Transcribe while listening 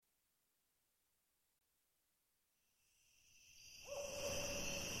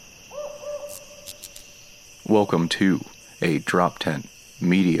Welcome to a Drop Tent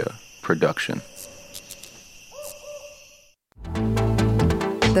Media Production.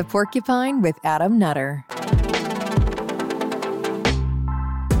 The Porcupine with Adam Nutter.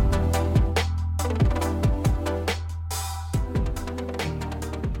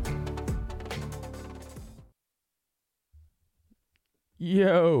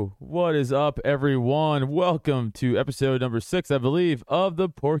 Yo, what is up, everyone? Welcome to episode number 6, I believe, of The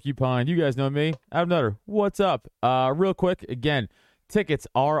Porcupine. You guys know me, Adam Nutter. What's up? Real quick, again, tickets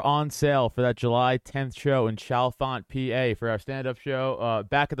are on sale for that July 10th show in Chalfont, PA for our stand-up show.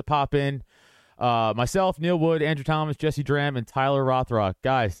 Back at the Pop-In. Myself, Neil Wood, Andrew Thomas, Jesse Dram, and Tyler Rothrock.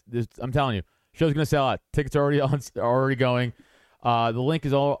 Guys, I'm telling you, show's going to sell out. Tickets are already going. The link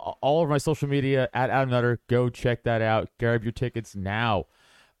is all over my social media at Adam Nutter. Go check that out. Grab your tickets now.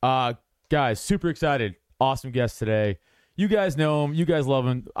 Guys, super excited. Awesome guest today. You guys know him. You guys love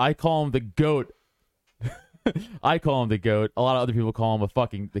him. I call him the GOAT. I call him the GOAT. A lot of other people call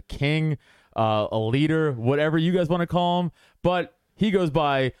him the king, a leader, whatever you guys want to call him. But he goes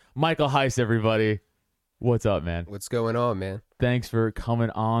by Michael Heise, everybody. What's up, man? What's going on, man? Thanks for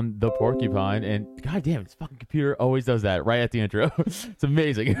coming on The Porcupine. And goddamn, this fucking computer always does that right at the intro. It's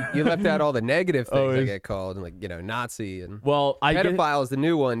amazing. You left out all the negative things I get called, and Nazi and pedophile is the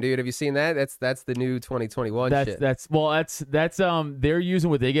new one, dude. Have you seen that? That's the new 2021 shit. That's they're using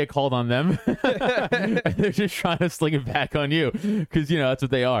what they get called on them. And they're just trying to sling it back on you because that's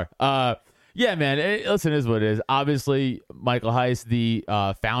what they are. Yeah, man. Listen, it is what it is. Obviously, Michael Heise, the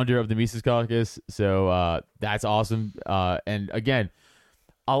founder of the Mises Caucus, so that's awesome. And again,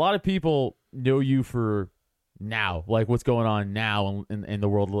 a lot of people know you for now, like what's going on now in the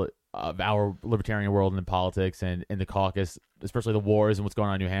world of our libertarian world and in politics and in the caucus, especially the wars and what's going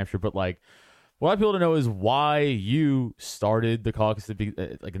on in New Hampshire. But like, what I want people to know is why you started the caucus to be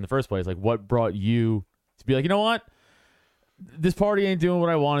like in the first place. Like, what brought you to be like, you know what? This party ain't doing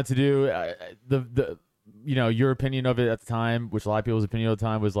what I wanted to do. Your opinion of it at the time, which a lot of people's opinion at the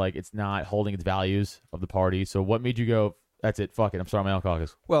time was like, it's not holding its values of the party. So what made you go, that's it, fuck it, I'm starting my own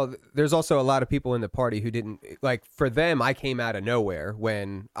caucus? Well, there's also a lot of people in the party who didn't, like, for them, I came out of nowhere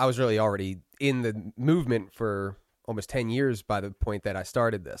when I was really already in the movement for almost 10 years by the point that I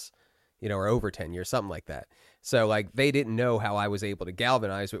started this, or over 10 years, something like that. So, like, they didn't know how I was able to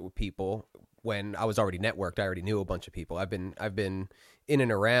galvanize it with people when I was already networked. I already knew a bunch of people. I've been in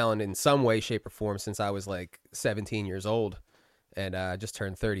and around in some way, shape, or form since I was like 17 years old, and just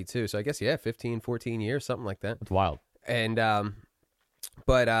turned 32. So I guess 14 years, something like that. It's wild. And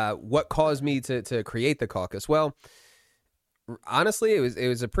but what caused me to create the caucus? Well, honestly, it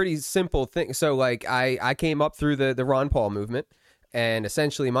was a pretty simple thing. So like I came up through the Ron Paul movement, and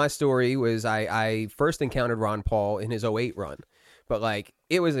essentially my story was I first encountered Ron Paul in his '08 run. But like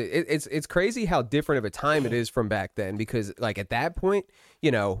it's crazy how different of a time it is from back then, because like at that point,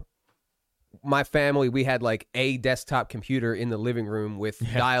 my family, we had like a desktop computer in the living room with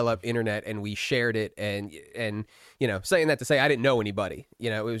dial-up internet, and we shared it, and saying that to say I didn't know anybody.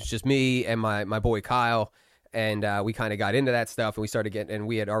 It was just me and my boy Kyle, and we kind of got into that stuff, and we started getting, and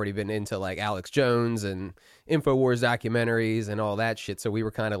we had already been into like Alex Jones and InfoWars documentaries and all that shit, so we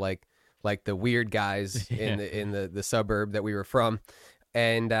were kind of like the weird guys in the suburb that we were from.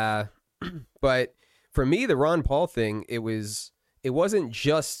 And but for me, the Ron Paul thing, it wasn't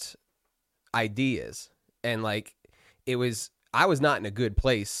just ideas, and like I was not in a good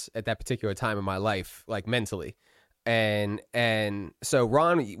place at that particular time in my life, like mentally. And so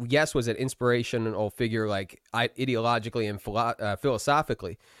Ron, yes, was an inspirational figure, like ideologically and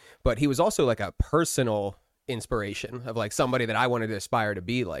philosophically, but he was also like a personal inspiration of like somebody that I wanted to aspire to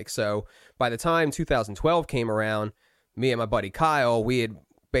be like. So by the time 2012 came around, me and my buddy Kyle, we had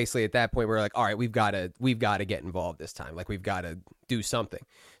basically at that point we were like, all right, we've got to get involved this time. Like we've got to do something.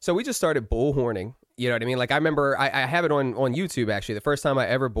 So we just started bullhorning. You know what I mean? Like I remember I have it on YouTube actually. The first time I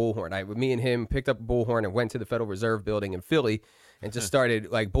ever bullhorned, me and him picked up a bullhorn and went to the Federal Reserve building in Philly and just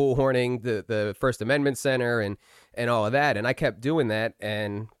started like bullhorning the First Amendment Center and all of that. And I kept doing that.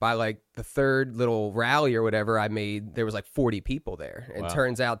 And by like the third little rally or whatever I made, there was like 40 people there. And it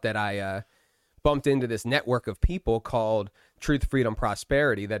turns out that I bumped into this network of people called Truth, Freedom,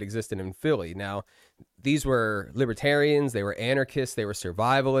 Prosperity that existed in Philly. Now, these were libertarians, they were anarchists, they were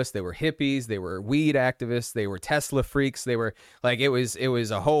survivalists, they were hippies, they were weed activists, they were Tesla freaks. They were like, it was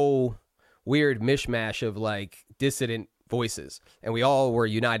a whole weird mishmash of like dissident voices, and we all were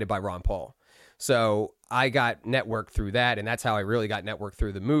united by Ron Paul. So I got networked through that, and that's how I really got networked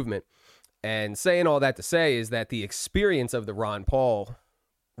through the movement. And saying all that to say is that the experience of the Ron Paul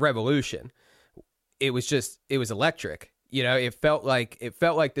revolution, it was electric. It felt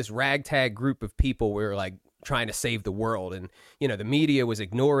like this ragtag group of people were like trying to save the world, and the media was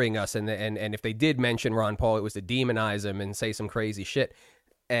ignoring us, and if they did mention Ron Paul, it was to demonize him and say some crazy shit,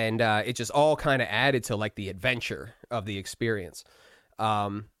 and it just all kind of added to like the adventure of the experience,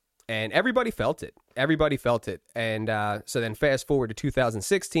 and everybody felt it. And so then fast forward to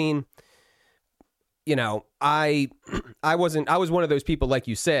 2016. I was one of those people, like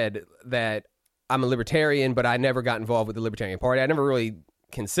you said, that I'm a libertarian, but I never got involved with the Libertarian Party. I never really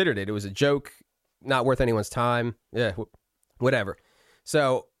considered it. It was a joke, not worth anyone's time. Yeah, whatever.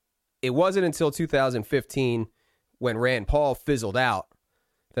 So it wasn't until 2015 when Rand Paul fizzled out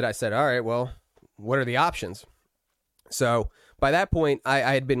that I said, all right, well, what are the options? So by that point, I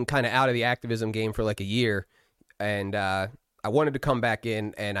had been kind of out of the activism game for like a year, and I wanted to come back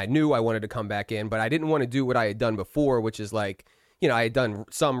in, and I knew I wanted to come back in, but I didn't want to do what I had done before, which is like, I had done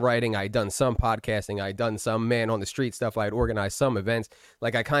some writing, I had done some podcasting, I had done some man on the street stuff, I had organized some events.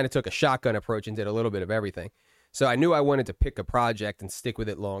 Like I kind of took a shotgun approach and did a little bit of everything. So I knew I wanted to pick a project and stick with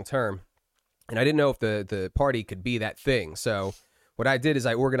it long term. And I didn't know if the party could be that thing. So what I did is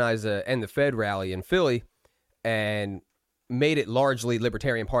I organized a End the Fed rally in Philly and made it largely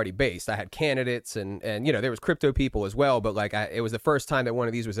Libertarian Party based. I had candidates and there was crypto people as well, but like it was the first time that one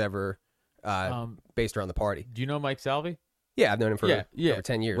of these was ever based around the party. Do you know Mike Salvi? Yeah, I've known him for over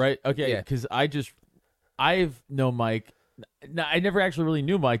 10 years. Right. Okay. Because I've known Mike. I never actually really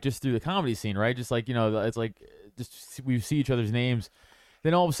knew Mike just through the comedy scene, right? Just like, it's like just we see each other's names.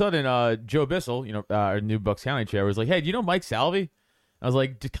 Then all of a sudden, Joe Bissell, our new Bucks County chair, was like, "Hey, do you know Mike Salvi?" I was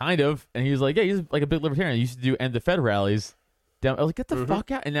like, kind of. And he was like, "Yeah, he's like a big libertarian. He used to do End the Fed rallies." Down, I was like, "Get the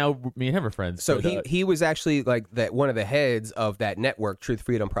fuck out!" And now me and him are friends. So he was actually like one of the heads of that network, Truth,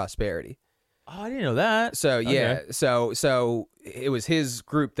 Freedom, Prosperity. Oh, I didn't know that. So yeah, okay. so it was his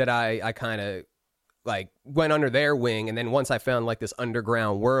group that I kind of like went under their wing, and then once I found like this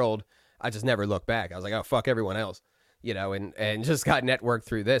underground world, I just never looked back. I was like, oh fuck everyone else, and just got networked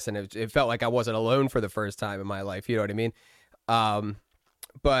through this, and it felt like I wasn't alone for the first time in my life. You know what I mean?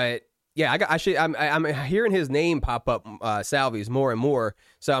 But yeah, I'm hearing his name pop up, Salvi's more and more.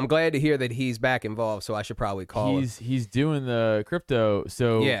 So I'm glad to hear that he's back involved. So I should probably call him. He's doing the crypto.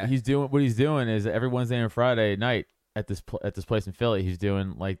 So yeah, he's doing is every Wednesday and Friday night at this place in Philly. He's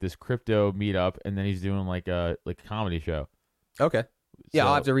doing like this crypto meetup, and then he's doing like a comedy show. Okay. Yeah,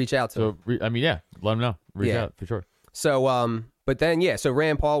 I'll have to reach out to him. Let him know. Reach out for sure. So but then so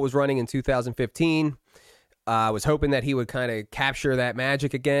Rand Paul was running in 2015. I was hoping that he would kind of capture that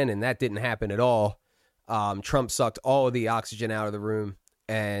magic again, and that didn't happen at all. Trump sucked all of the oxygen out of the room,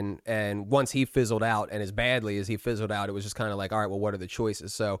 and once he fizzled out, and as badly as he fizzled out, it was just kind of like, all right, well, what are the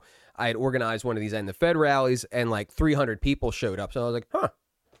choices? So I had organized one of these End the Fed rallies, and like 300 people showed up. So I was like,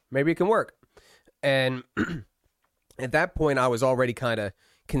 maybe it can work. And at that point, I was already kind of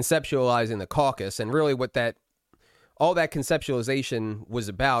conceptualizing the caucus, and really what all that conceptualization was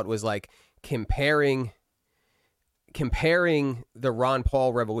about was like comparing the Ron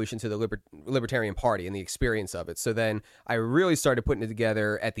Paul revolution to the Libertarian Party and the experience of it. So then I really started putting it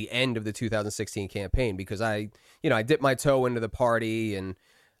together at the end of the 2016 campaign, because I dipped my toe into the party, and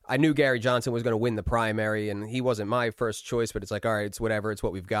I knew Gary Johnson was going to win the primary, and he wasn't my first choice, but it's like, all right, it's whatever. It's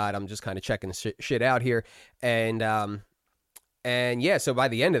what we've got. I'm just kind of checking shit out here. And yeah, so by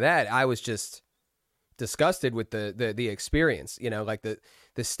the end of that, I was just disgusted with the experience, like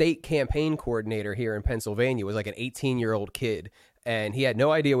the state campaign coordinator here in Pennsylvania was like an 18-year-old kid, and he had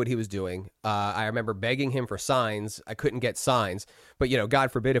no idea what he was doing. I remember begging him for signs. I couldn't get signs, but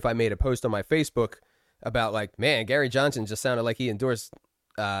God forbid if I made a post on my Facebook about like, man, Gary Johnson just sounded like he endorsed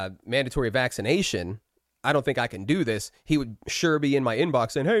mandatory vaccination. I don't think I can do this. He would sure be in my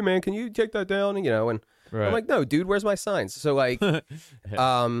inbox saying, hey man, can you take that down? And right. I'm like, no, dude, where's my signs? So like,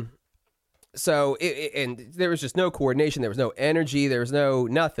 So and there was just no coordination. There was no energy. There was no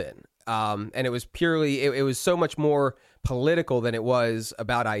nothing. And it was purely, it was so much more political than it was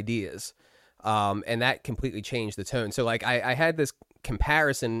about ideas. And that completely changed the tone. So like I had this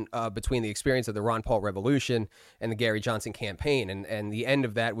comparison between the experience of the Ron Paul revolution and the Gary Johnson campaign. And the end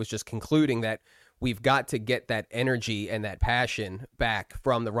of that was just concluding that we've got to get that energy and that passion back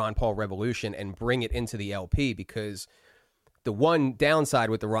from the Ron Paul revolution and bring it into the LP, because the one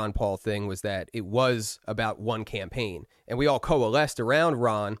downside with the Ron Paul thing was that it was about one campaign, and we all coalesced around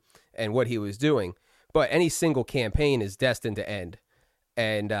Ron and what he was doing. But any single campaign is destined to end,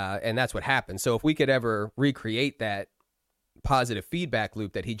 and that's what happened. So if we could ever recreate that positive feedback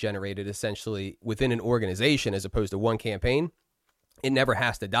loop that he generated essentially within an organization as opposed to one campaign, it never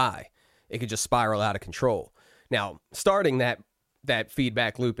has to die. It could just spiral out of control. Now, starting that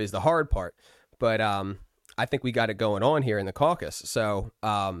feedback loop is the hard part, but I think we got it going on here in the caucus. So,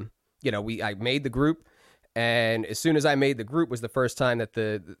 I made the group, And as soon as I made the group was the first time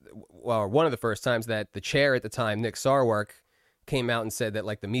that one of the first times that the chair at the time, Nick Sarwark, came out and said that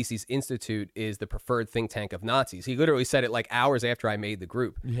like the Mises Institute is the preferred think tank of Nazis. He literally said it like hours after I made the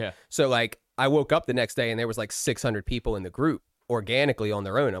group. Yeah. So like I woke up the next day and there was like 600 people in the group organically on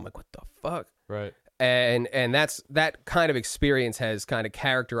their own. I'm like, what the fuck? Right. And that kind of experience has kind of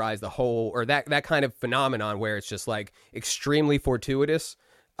characterized the whole, or that kind of phenomenon where it's just like extremely fortuitous,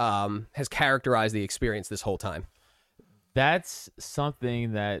 has characterized the experience this whole time. That's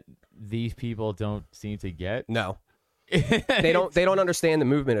something that these people don't seem to get. No. They don't understand the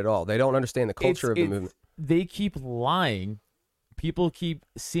movement at all. They don't understand the culture of the movement. They keep lying. People keep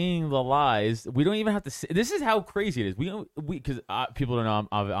seeing the lies. We don't even have to say, this is how crazy it is. Because people don't know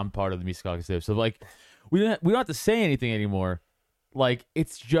I'm part of the Mises Caucus, so like we don't have to say anything anymore. Like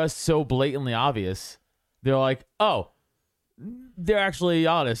it's just so blatantly obvious. They're like, oh, they're actually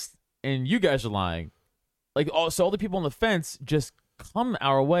honest, and you guys are lying. Like so all the people on the fence just come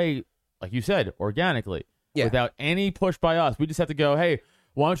our way, like you said, organically, without any push by us. We just have to go, hey,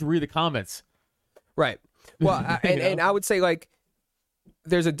 why don't you read the comments? Right. Well, and I would say like,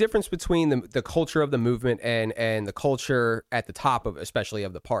 there's a difference between the culture of the movement and the culture at the top of, especially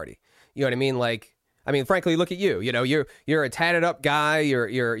of the party. You know what I mean? Like, I mean, frankly, look at you. You know, you're a tatted up guy. You're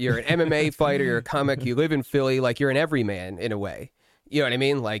an MMA fighter. You're a comic. You live in Philly. Like you're an everyman in a way. You know what I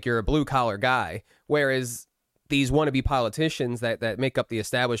mean? Like you're a blue collar guy. Whereas these wannabe politicians that make up the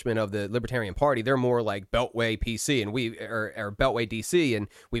establishment of the Libertarian Party, they're more like Beltway PC and or Beltway DC, and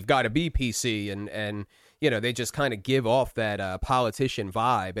we've got to be PC and. You know, they just kind of give off that politician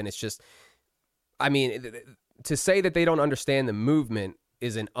vibe. And it's just, I mean, to say that they don't understand the movement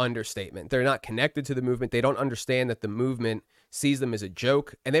is an understatement. They're not connected to the movement. They don't understand that the movement sees them as a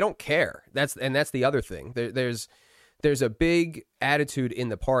joke, and they don't care. That's the other thing. There's a big attitude in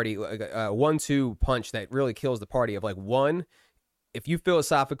the party, like a 1-2 punch that really kills the party of like, one, if you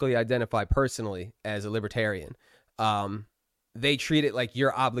philosophically identify personally as a libertarian, they treat it like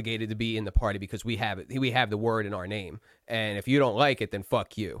you're obligated to be in the party because we have it. We have the word in our name. And if you don't like it, then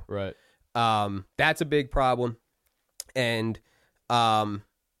fuck you. Right. That's a big problem. And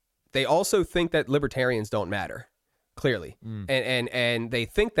they also think that libertarians don't matter, clearly. And they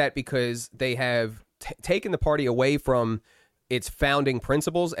think that because they have taken the party away from its founding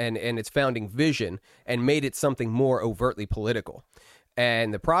principles and its founding vision and made it something more overtly political.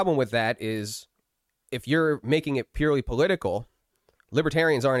 And the problem with that is, if you're making it purely political,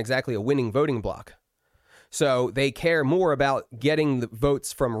 libertarians aren't exactly a winning voting bloc. So they care more about getting the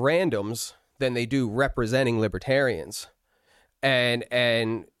votes from randoms than they do representing libertarians. And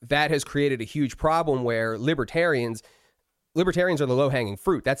that has created a huge problem where libertarians are the low-hanging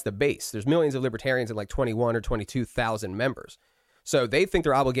fruit. That's the base. There's millions of libertarians and like 21 or 22,000 members. So they think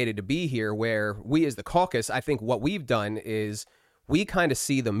they're obligated to be here, where we as the caucus, I think what we've done is we kind of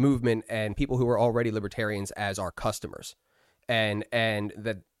see the movement and people who are already libertarians as our customers, and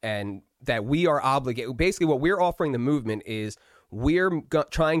that we are obligated. Basically, what we're offering the movement is we're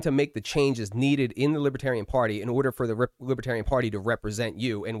trying to make the changes needed in the Libertarian Party in order for the Libertarian Party to represent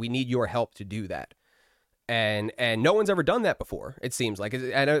you, and we need your help to do that. And no one's ever done that before. It seems like.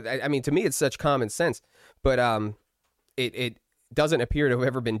 I mean, to me, it's such common sense, but it doesn't appear to have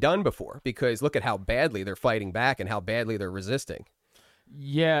ever been done before, because look at how badly they're fighting back and how badly they're resisting.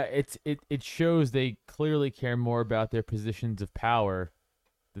 Yeah, it shows they clearly care more about their positions of power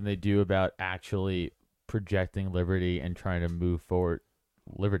than they do about actually projecting liberty and trying to move forward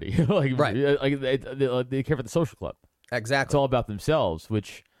liberty. Like, right. Like they care for the social club. Exactly. It's all about themselves,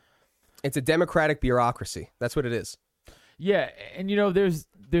 which it's a democratic bureaucracy. That's what it is. Yeah, and you know, there's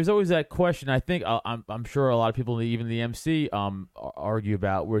always that question. I think I'm sure a lot of people, even the MC, argue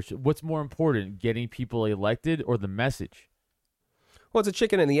about what's more important, getting people elected or the message. Well, it's a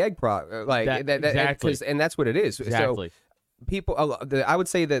chicken and the egg exactly, and that's what it is. Exactly. So people, I would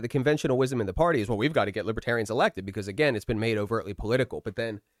say that the conventional wisdom in the party is, well, we've got to get libertarians elected because, again, it's been made overtly political. But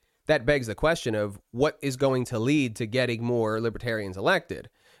then that begs the question of what is going to lead to getting more libertarians elected.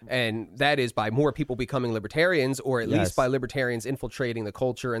 And that is by more people becoming libertarians, or at least by libertarians infiltrating the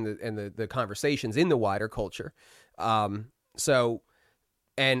culture and the conversations in the wider culture. And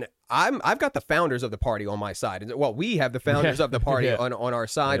I've got the founders of the party on my side. Well, we have the founders of the party on our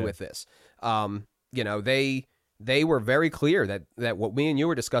side with this. You know, they were very clear that what me and you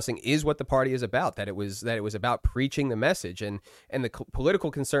were discussing is what the party is about, that it was about preaching the message, and the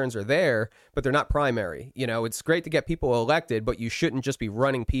political concerns are there, but they're not primary. You know, it's great to get people elected, but you shouldn't just be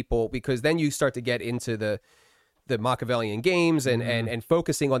running people, because then you start to get into the Machiavellian games and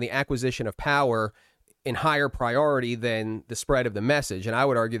focusing on the acquisition of power in higher priority than the spread of the message. And I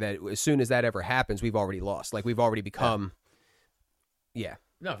would argue that as soon as that ever happens, we've already lost. Like, we've already become, yeah.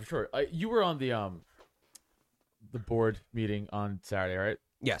 No, for sure. You were on the board meeting on Saturday, right?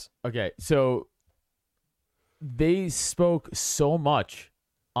 Yes. Okay, so they spoke so much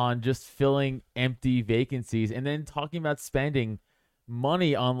on just filling empty vacancies and then talking about spending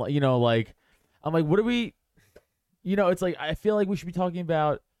money on, you know, like, I'm like, what are we, you know, it's like, I feel like we should be talking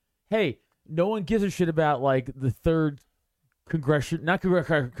about, hey, no one gives a shit about, like, the third congressional,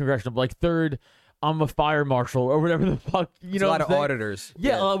 but like third, I'm a fire marshal or whatever the fuck, you know, a lot of auditors.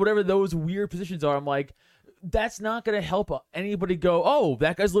 Yeah, whatever those weird positions are. I'm like, that's not going to help anybody go, oh,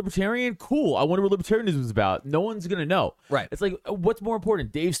 that guy's libertarian? Cool. I wonder what libertarianism is about. No one's going to know. Right. It's like, what's more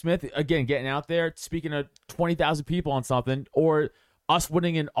important? Dave Smith, again, getting out there, speaking to 20,000 people on something, or us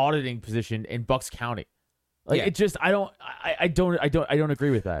winning an auditing position in Bucks County? Like, it just, I don't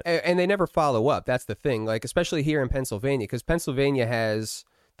agree with that. And they never follow up. That's the thing. Like, especially here in Pennsylvania, because Pennsylvania has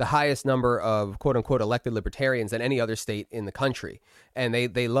the highest number of quote unquote elected libertarians than any other state in the country. And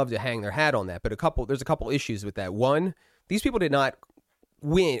they love to hang their hat on that. But there's a couple issues with that. One, these people did not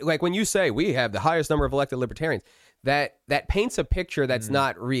win. Like, when you say we have the highest number of elected libertarians, that paints a picture that's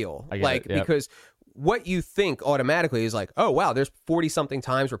not real. Like, because what you think automatically is like, oh, wow, there's 40 something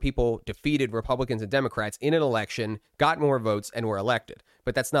times where people defeated Republicans and Democrats in an election, got more votes, and were elected.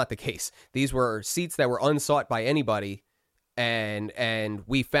 But that's not the case. These were seats that were unsought by anybody. And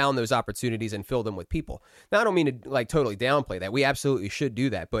we found those opportunities and filled them with people. Now, I don't mean to, like, totally downplay that. We absolutely should do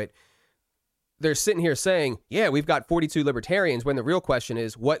that. But they're sitting here saying, yeah, we've got 42 libertarians, when the real question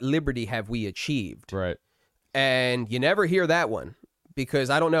is, what liberty have we achieved? Right. And you never hear that one, because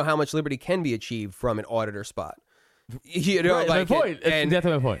I don't know how much liberty can be achieved from an auditor spot. You know, right, like, my point. That's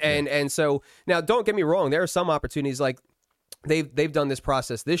definitely my point. And so now, don't get me wrong. There are some opportunities, like, they've done this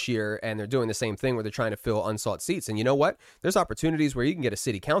process this year, and they're doing the same thing where they're trying to fill unsought seats. And you know what? There's opportunities where you can get a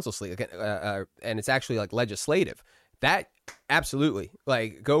city council seat, and it's actually, like, legislative. That, absolutely,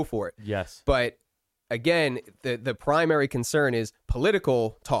 like, go for it. Yes. But again, the primary concern is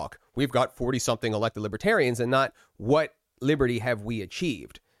political talk. We've got 40-something elected libertarians, and not what liberty have we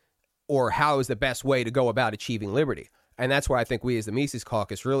achieved, or how is the best way to go about achieving liberty. And that's where I think we as the Mises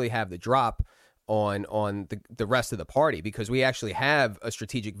Caucus really have the drop on the rest of the party, because we actually have a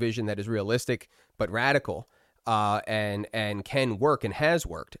strategic vision that is realistic but radical, and can work and has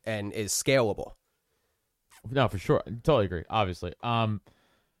worked and is scalable. No, for sure. I totally agree, obviously. All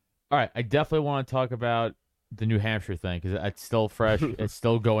right, I definitely want to talk about the New Hampshire thing, because it's still fresh. It's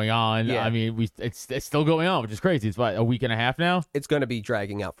still going on. Yeah. I mean, it's still going on, which is crazy. It's about a week and a half now. It's going to be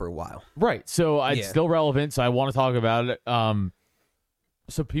dragging out for a while. Right. So it's still relevant, so I want to talk about it.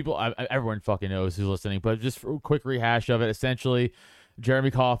 So people, everyone fucking knows who's listening, but just for a quick rehash of it. Essentially, Jeremy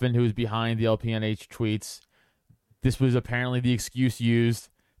Coffin, who was behind the LPNH tweets, this was apparently the excuse used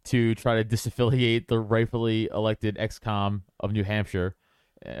to try to disaffiliate the rightfully elected ex-com of New Hampshire.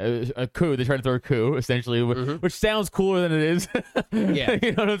 A coup. They tried to throw a coup, essentially, which sounds cooler than it is. Yeah.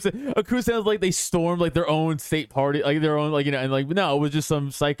 You know what I'm saying? A coup sounds like they stormed, like, their own state party, like their own, like, you know, and, like, no, it was just some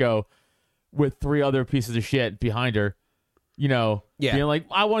psycho with 3 other pieces of shit behind her. You know, being like,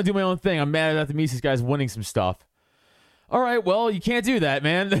 I want to do my own thing. I'm mad at the Mises guys winning some stuff. All right, well, you can't do that,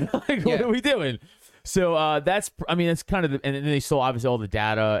 man. Like, what are we doing? So that's kind of, and then they stole obviously all the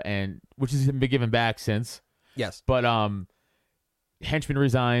data, and which has been given back since. Yes. But Henchman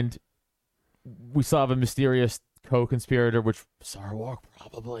resigned. We still have a mysterious co-conspirator, which Sarah Walk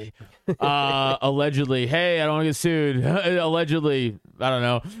probably allegedly. Hey, I don't want to get sued. Allegedly, I don't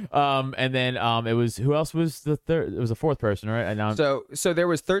know. And then it was, who else was the third? It was a fourth person, right? And now, so there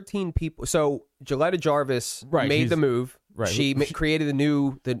was 13 people. So Joletta Jarvis made the move. Right. She created the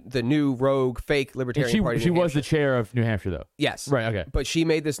new rogue fake libertarian party. She was the chair of New Hampshire, though. Yes. Right. Okay. But she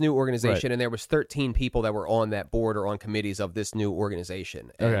made this new organization, and there was 13 people that were on that board or on committees of this new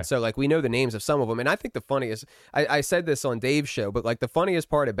organization. And so, like, we know the names of some of them. And I think the funniest, I said this on Dave's show, but, like, the funniest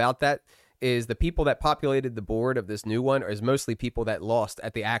part about that is the people that populated the board of this new one is mostly people that lost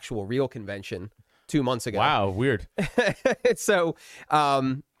at the actual real convention 2 months ago. Wow, weird. So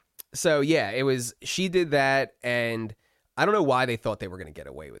yeah, it was, she did that, and I don't know why they thought they were going to get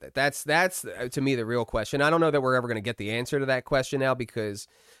away with it. That's to me the real question. I don't know that we're ever going to get the answer to that question now, because,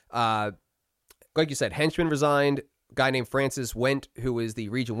 like you said, Henchman resigned. A guy named Francis Wendt, who is the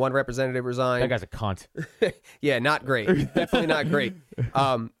Region 1 representative, resigned. That guy's a cunt. Yeah, not great. Definitely not great.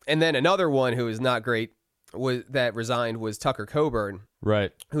 And then another one who is not great that resigned was Tucker Coburn,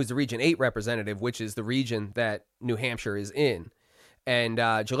 right? Who's the Region 8 representative, which is the region that New Hampshire is in. And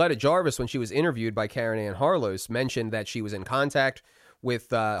Joletta Jarvis, when she was interviewed by Karen Ann Harlos, mentioned that she was in contact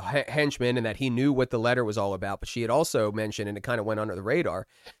with henchmen and that he knew what the letter was all about. But she had also mentioned, and it kind of went under the radar,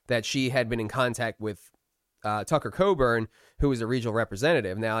 that she had been in contact with Tucker Coburn, who was a regional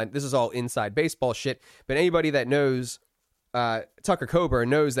representative. Now, this is all inside baseball shit, but anybody that knows Tucker Coburn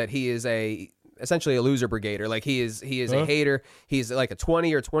knows that he is essentially a loser brigader. Like he is a hater. He's like a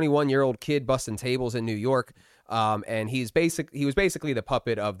 20 or 21-year-old kid busting tables in New York. And he was basically the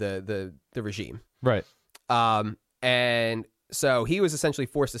puppet of the regime. Right. And so he was essentially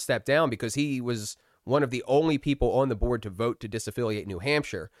forced to step down because he was one of the only people on the board to vote to disaffiliate New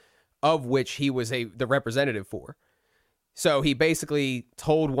Hampshire, of which he was the representative for. So he basically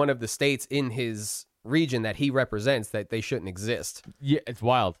told one of the states in his region that he represents that they shouldn't exist. Yeah, it's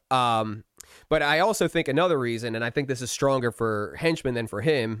wild. But I also think another reason, and I think this is stronger for Henchman than for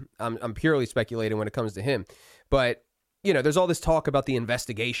him, I'm purely speculating when it comes to him, but there's all this talk about the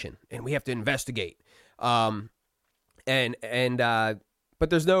investigation, and we have to investigate. But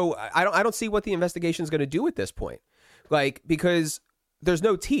there's no, I don't see what the investigation is going to do at this point, like, because there's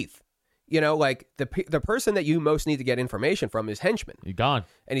no teeth. Like the person that you most need to get information from is Henchman. He's gone,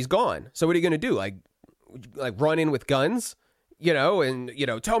 and he's gone. So what are you going to do? Like run in with guns? And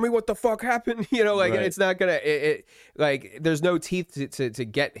tell me what the fuck happened. Right. It's not gonna. There's no teeth to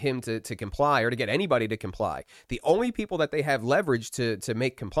get him to comply or to get anybody to comply. The only people that they have leverage to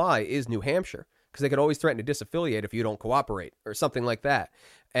make comply is New Hampshire, because they could always threaten to disaffiliate if you don't cooperate or something like that.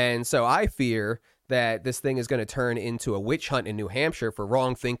 And so I fear that this thing is going to turn into a witch hunt in New Hampshire for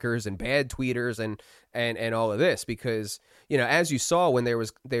wrong thinkers and bad tweeters and all of this, because as you saw when they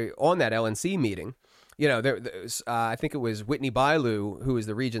on that LNC meeting. I think it was Whitney Bailu, who is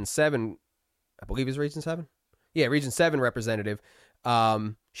the Region 7, I believe is Region 7? Yeah, Region 7 representative.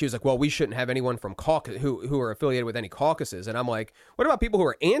 She was like, well, we shouldn't have anyone from caucus who are affiliated with any caucuses. And I'm like, what about people who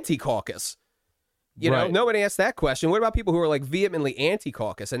are anti-caucus? Right. Nobody asked that question. What about people who are like vehemently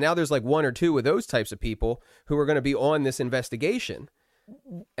anti-caucus? And now there's like one or two of those types of people who are going to be on this investigation.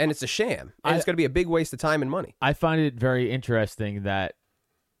 And it's a sham. And it's going to be a big waste of time and money. I find it very interesting that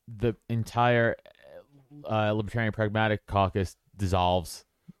the entire Libertarian Pragmatic Caucus dissolves.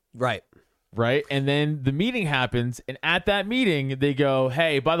 Right. And then the meeting happens, and at that meeting, they go,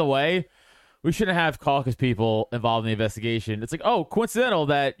 hey, by the way, we shouldn't have caucus people involved in the investigation. It's like, oh, coincidental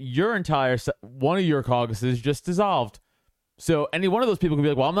that one of your caucuses just dissolved. So any one of those people could be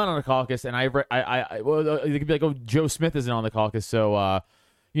like, well, I'm not on a caucus, and they could be like, oh, Joe Smith isn't on the caucus, so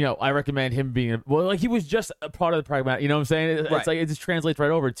I recommend him being he was just a part of the pragmatic. You know what I'm saying? It's like it just translates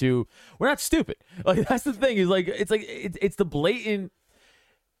right over to we're not stupid. Like that's the thing. Is like it's the blatant.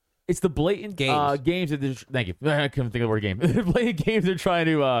 It's the blatant games that thank you. I couldn't think of the word game. Blatant games they're trying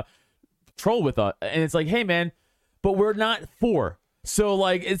to troll with us, and it's like, hey man, but we're not for. So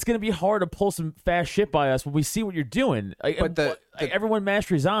like it's gonna be hard to pull some fast shit by us when we see what you're doing. But everyone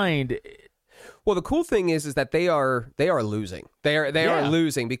mass resigned. Well, the cool thing is that they are losing. They are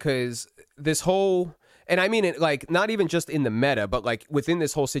losing because this whole, and I mean it like not even just in the meta, but like within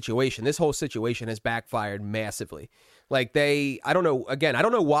this whole situation has backfired massively. Like I don't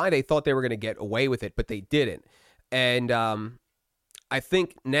know why they thought they were going to get away with it, but they didn't. And I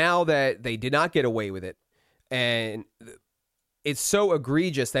think now that they did not get away with it, and it's so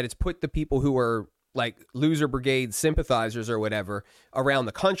egregious that it's put the people who are like loser brigade sympathizers or whatever around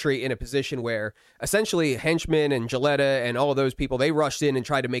the country in a position where essentially Henchman and Gilletta and all of those people, they rushed in and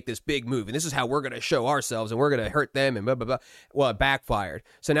tried to make this big move. And this is how we're going to show ourselves and we're going to hurt them and blah, blah, blah. Well, it backfired.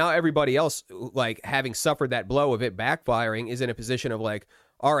 So now everybody else, like having suffered that blow of it backfiring, is in a position of like,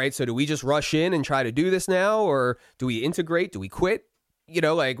 all right, so do we just rush in and try to do this now? Or do we integrate? Do we quit?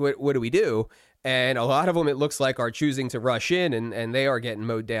 Like what do we do? And a lot of them, it looks like, are choosing to rush in and they are getting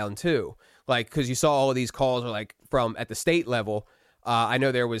mowed down too. Like, because you saw all of these calls are like from at the state level. I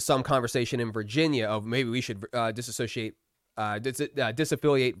know there was some conversation in Virginia of maybe we should disaffiliate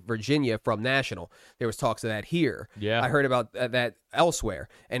Virginia from national. There was talks of that here. Yeah, I heard about that elsewhere,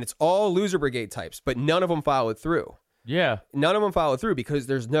 and it's all loser brigade types, but none of them followed through. Yeah, none of them followed through because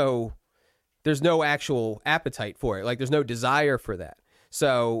there's no actual appetite for it. Like, there's no desire for that.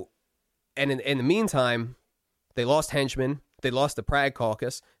 So, and in the meantime, they lost Henchman. They lost the Prague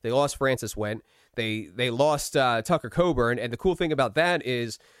Caucus. They lost Francis Went. They lost Tucker Coburn. And the cool thing about that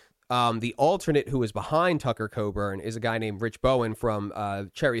is the alternate who is behind Tucker Coburn is a guy named Rich Bowen from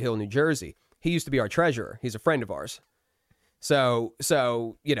Cherry Hill, New Jersey. He used to be our treasurer. He's a friend of ours. So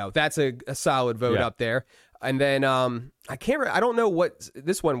that's a solid vote up there. And then I don't know what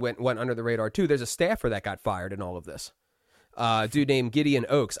this one went under the radar too. There's a staffer that got fired in all of this. Dude named Gideon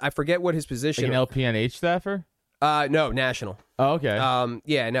Oakes. I forget what his position. Like an LPNH staffer. No, national. Oh, okay.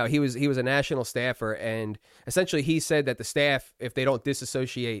 No, he was a national staffer, and essentially he said that the staff, if they don't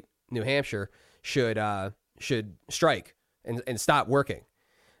disassociate New Hampshire, should strike and stop working.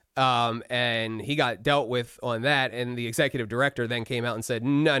 And he got dealt with on that, and the executive director then came out and said,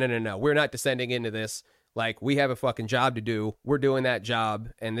 no, we're not descending into this. Like, we have a fucking job to do. We're doing that job,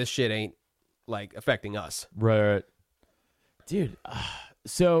 and this shit ain't, like, affecting us. Right. Dude,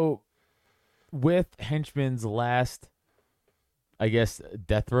 so with Henchman's last, I guess,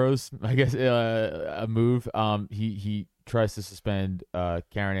 death throes, a move, he tries to suspend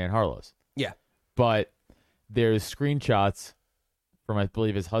Karen Ann Harlows. Yeah. But there's screenshots from, I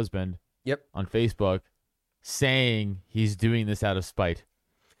believe, his husband on Facebook saying he's doing this out of spite.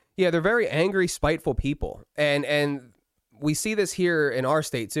 Yeah, they're very angry, spiteful people. And we see this here in our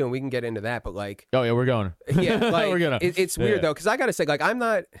state, too, and we can get into that, but, like... Oh, yeah, we're going. Yeah, like, we're gonna. It's weird, though, because I got to say, like,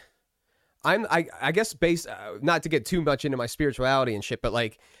 I guess based, not to get too much into my spirituality and shit, but,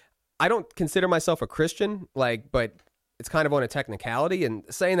 like, I don't consider myself a Christian, like, but it's kind of on a technicality, and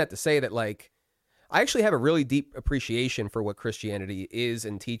saying that to say that, like, I actually have a really deep appreciation for what Christianity is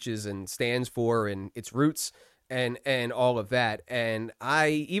and teaches and stands for and its roots and all of that. And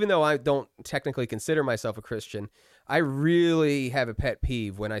even though I don't technically consider myself a Christian, I really have a pet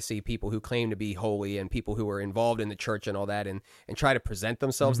peeve when I see people who claim to be holy and people who are involved in the church and all that and try to present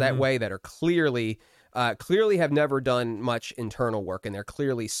themselves that way, that are clearly have never done much internal work, and they're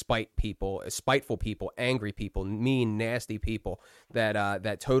clearly spiteful people, angry people, mean, nasty people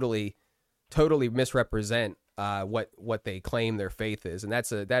that totally misrepresent what they claim their faith is. And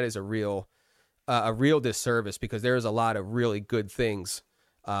that is a real disservice, because there's a lot of really good things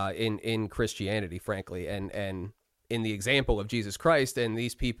in Christianity, frankly, and in the example of Jesus Christ, and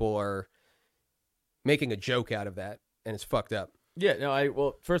these people are making a joke out of that, and it's fucked up. Yeah,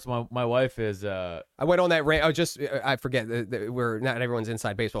 no, first of all, my wife is... I went on that rant. I forget that we're not everyone's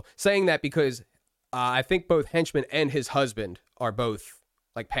inside baseball. Saying that because I think both Henchman and his husband are both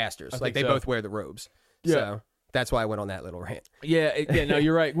like pastors. Like they both wear the robes. Yeah. So that's why I went on that little rant. Yeah, no,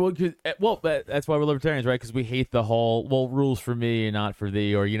 you're right. Well, that's why we're libertarians, right? Because we hate the whole, rules for me and not for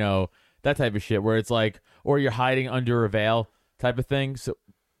thee, or, that type of shit, where it's like, or you're hiding under a veil type of thing. So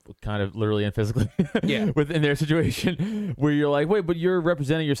kind of literally and physically within their situation, where you're like, wait, but you're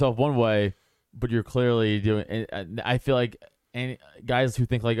representing yourself one way, but you're clearly doing, and I feel like guys who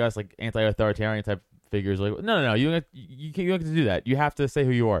think like us, like anti-authoritarian type figures, like, no, you don't have to do that. You have to say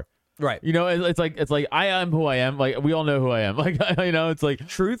who you are. Right. It's like I am who I am. Like, we all know who I am. Like, it's like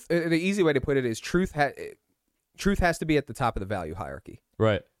truth. The easy way to put it is truth has to be at the top of the value hierarchy.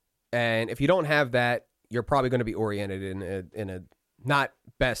 Right. And if you don't have that, you're probably going to be oriented in a not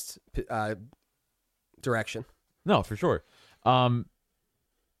best direction. No, for sure.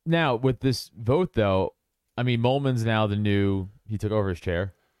 Now with this vote, though, I mean, Molman's now he took over his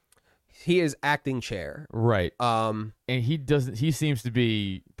chair. He is acting chair. Right. And he seems to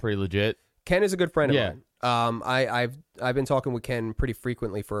be pretty legit. Ken is a good friend of mine. I've been talking with Ken pretty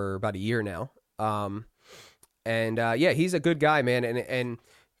frequently for about a year now. He's a good guy, man. And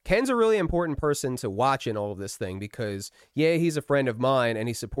Ken's a really important person to watch in all of this thing, because he's a friend of mine and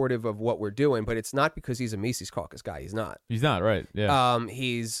he's supportive of what we're doing, but it's not because he's a Mises Caucus guy. He's not. He's not, right. Yeah.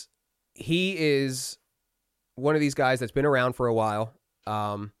 He is one of these guys that's been around for a while.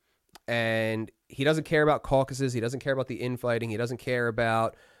 And he doesn't care about caucuses. He doesn't care about the infighting. He doesn't care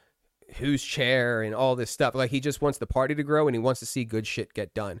about who's chair and all this stuff. Like, he just wants the party to grow and he wants to see good shit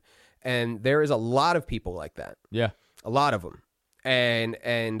get done. And there is a lot of people like that. Yeah. A lot of them. And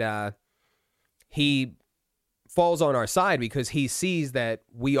he falls on our side because he sees that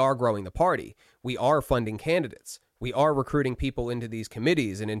we are growing the party. We are funding candidates. We are recruiting people into these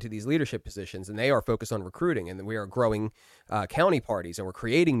committees and into these leadership positions, and they are focused on recruiting. And we are growing county parties, and we're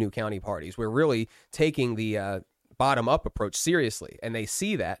creating new county parties. We're really taking the bottom-up approach seriously, and they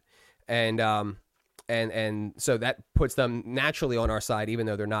see that. And so that puts them naturally on our side, even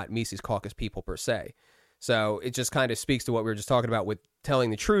though they're not Mises Caucus people per se. So it just kind of speaks to what we were just talking about with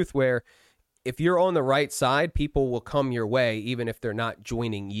telling the truth, where if you're on the right side, people will come your way, even if they're not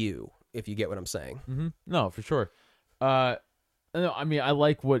joining you, if you get what I'm saying. Mm-hmm. No, for sure. No, I mean, I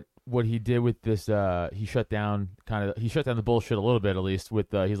like what he did with this. He shut down the bullshit a little bit, at least.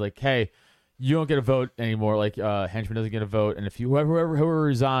 With he's like, hey, you don't get a vote anymore. Like, Henchman doesn't get a vote, and if whoever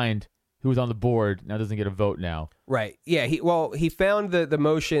resigned, who was on the board, now doesn't get a vote now. Right. Yeah. He found the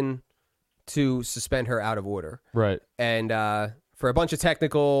motion to suspend her out of order. Right. And for a bunch of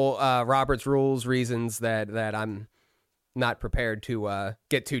technical Robert's Rules reasons that I'm not prepared to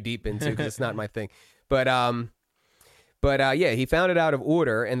get too deep into, because it's not my thing. But But yeah, he found it out of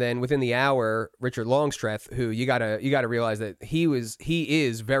order, and then within the hour, Richard Longstreth, who you gotta realize that he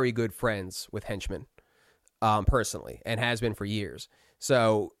is very good friends with henchmen, personally, and has been for years.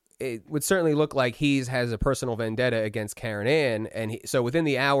 So it would certainly look like he has a personal vendetta against Karen Ann, and so within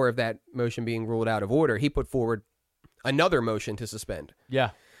the hour of that motion being ruled out of order, he put forward another motion to suspend.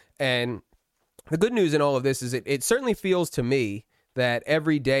 Yeah. And the good news in all of this is it certainly feels to me that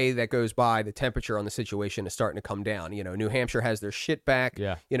every day that goes by, the temperature on the situation is starting to come down. You know, New Hampshire has their shit back.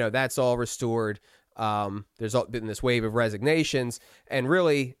 Yeah. You know, that's all restored. There's been this wave of resignations. And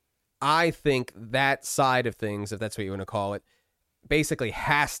really, I think that side of things, if that's what you want to call it, basically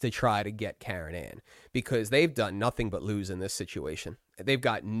has to try to get Karen Ann, because they've done nothing but lose in this situation. They've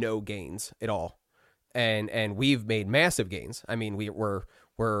got no gains at all. And we've made massive gains. I mean, we're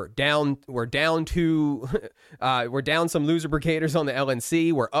down some loser brigaders on the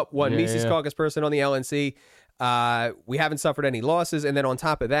LNC. We're up one Mises Caucus person on the LNC. We haven't suffered any losses. And then on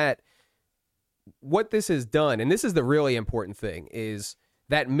top of that, what this has done, and this is the really important thing, is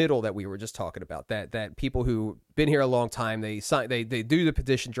that middle that we were just talking about, that people who been here a long time, they do the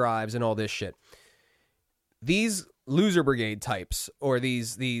petition drives and all this shit. These loser brigade types, or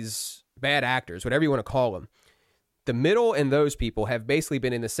these bad actors, whatever you want to call them, the middle and those people have basically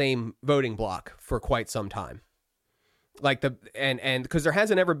been in the same voting block for quite some time. Like and because there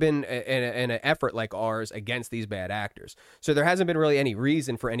hasn't ever been an effort like ours against these bad actors. So there hasn't been really any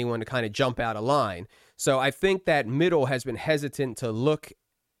reason for anyone to kind of jump out of line. So I think that middle has been hesitant to look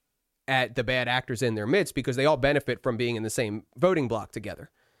at the bad actors in their midst, because they all benefit from being in the same voting block together.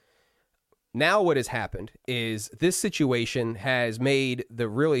 Now what has happened is this situation has made the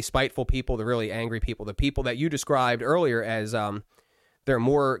really spiteful people, the really angry people, the people that you described earlier as they're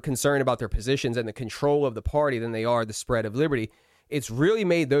more concerned about their positions and the control of the party than they are the spread of liberty. It's really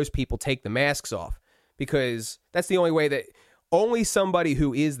made those people take the masks off, because that's the only way that only somebody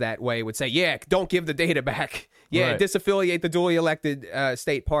who is that way would say, yeah, don't give the data back. Yeah, right. Disaffiliate the duly elected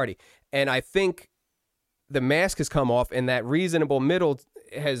state party. And I think the mask has come off, and that reasonable middle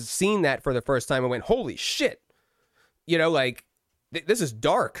has seen that for the first time and went, holy shit, you know, like this is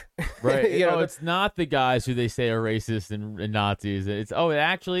dark. Right. You know, it's not the guys who they say are racist and Nazis. It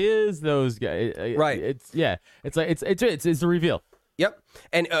actually is those guys. Right. It's a reveal. Yep.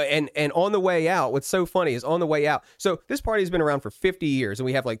 And on the way out, what's so funny is on the way out. So this party has been around for 50 years, and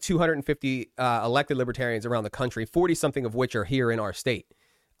we have like 250 elected libertarians around the country, 40 something of which are here in our state.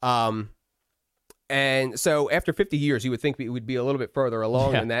 And so after 50 years, you would think we would be a little bit further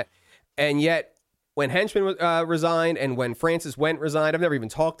along than that. And yet when Henchman resigned and when Francis Went resigned, I've never even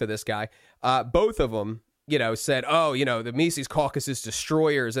talked to this guy. Both of them, you know, said, oh, you know, the Mises Caucus is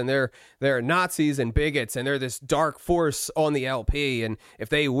destroyers, and they're Nazis and bigots, and they're this dark force on the LP. And if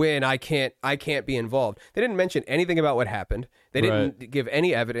they win, I can't be involved. They didn't mention anything about what happened. They didn't give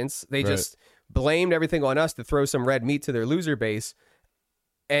any evidence. They just blamed everything on us to throw some red meat to their loser base.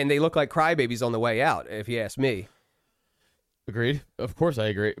 And they look like crybabies on the way out, if you ask me. Agreed. Of course I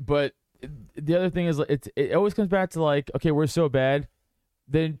agree. But the other thing is, it always comes back to like, okay, we're so bad,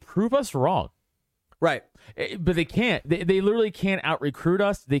 then prove us wrong. Right. But they can't. They literally can't out-recruit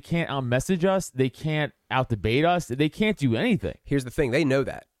us. They can't out-message us. They can't out-debate us. They can't do anything. Here's the thing. They know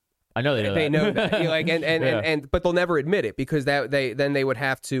that. I know they know they that. know that. You know, like, and but they'll never admit it, because they would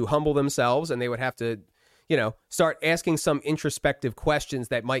have to humble themselves, and they would have to, you know, start asking some introspective questions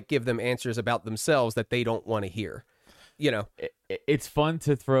that might give them answers about themselves that they don't want to hear. You know, it's fun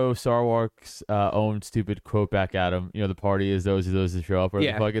to throw Sarwark's own stupid quote back at him. You know, the party is those who show up. Or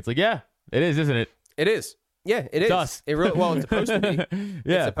the fuck. It's like, yeah, it is, isn't it? It is. Yeah, it is. Us. It really, well, it's supposed to be.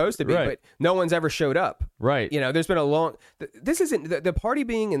 It's supposed to be, but no one's ever showed up. Right. You know, there's been a long. This isn't the party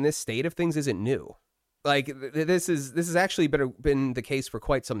being in this state of things isn't new. Like this is actually been the case for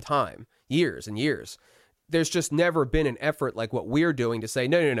quite some time, years and years. There's just never been an effort like what we're doing to say,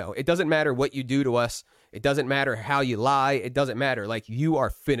 no. It doesn't matter what you do to us. It doesn't matter how you lie. It doesn't matter. Like, you are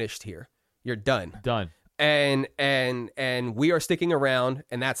finished here. You're done. Done. And we are sticking around,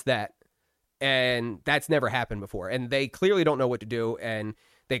 and that's that. And that's never happened before. And they clearly don't know what to do, and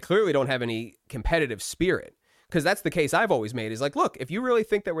they clearly don't have any competitive spirit. Because that's the case I've always made, is like, look, if you really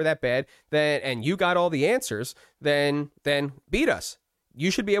think that we're that bad, then and you got all the answers, then beat us.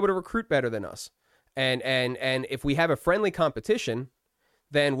 You should be able to recruit better than us. And if we have a friendly competition,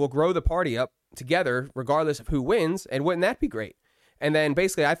 then we'll grow the party up together regardless of who wins. And wouldn't that be great? And then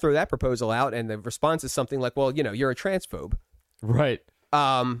basically I throw that proposal out, and the response is something like, well, you know, you're a transphobe. Right.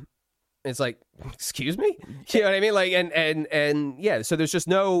 It's like, excuse me? You know what I mean? Like, and yeah, so there's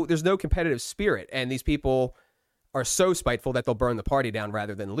no competitive spirit. And these people, are so spiteful that they'll burn the party down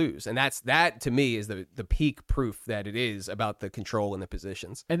rather than lose. And that to me is the peak proof that it is about the control and the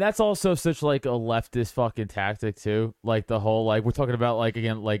positions. And that's also such like a leftist fucking tactic too. Like the whole, like, we're talking about like,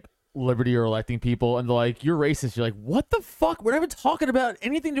 again, like liberty or electing people, and they're like, you're racist. You're like, what the fuck? We're not even talking about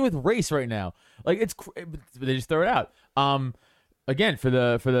anything to do with race right now. Like, they just throw it out. Again, for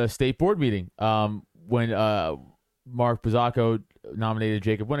the state board meeting, when Mark Buzzacco nominated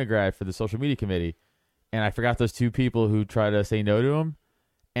Jacob Winograd for the social media committee, and I forgot those two people who tried to say no to him,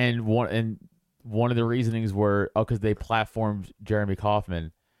 and one of the reasonings were, because they platformed Jeremy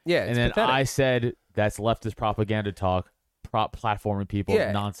Kauffman. Yeah, and then pathetic. I said that's leftist propaganda talk, platforming people,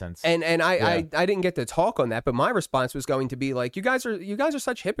 nonsense. And I didn't get to talk on that, but my response was going to be like, you guys are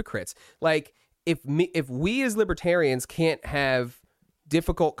such hypocrites. Like, if we as libertarians can't have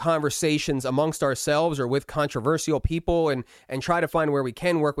difficult conversations amongst ourselves or with controversial people and try to find where we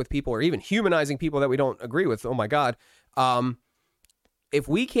can work with people, or even humanizing people that we don't agree with. Oh my God. If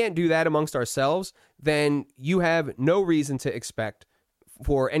we can't do that amongst ourselves, then you have no reason to expect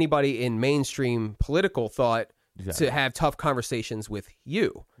for anybody in mainstream political thought to have tough conversations with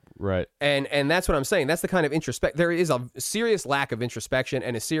you. Right. And that's what I'm saying. That's the kind of there is a serious lack of introspection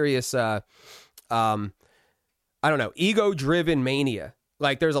and a serious, ego-driven mania.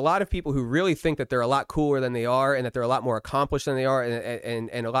 Like, there's a lot of people who really think that they're a lot cooler than they are, and that they're a lot more accomplished than they are,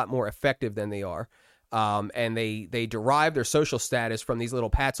 and a lot more effective than they are. And they derive their social status from these little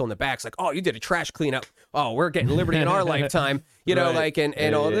pats on the backs, like, oh, you did a trash cleanup. Oh, we're getting liberty in our lifetime. You know, right. like,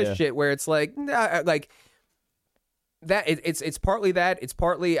 and all this shit, where it's like, like that. It's partly that. It's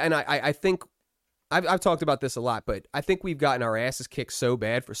partly, and I think I've talked about this a lot, but I think we've gotten our asses kicked so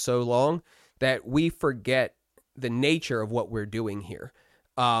bad for so long that we forget the nature of what we're doing here.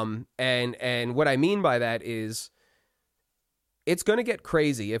 And what I mean by that is, it's going to get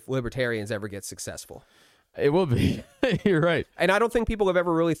crazy if libertarians ever get successful. It will be. You're right. And I don't think people have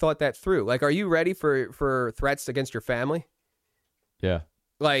ever really thought that through. Like, are you ready for threats against your family? Yeah.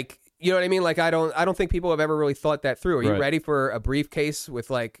 Like, you know what I mean? Like, I don't think people have ever really thought that through. Are you Right. ready for a briefcase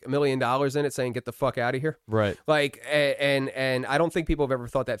with like $1 million in it saying, get the fuck out of here? Right. Like, and I don't think people have ever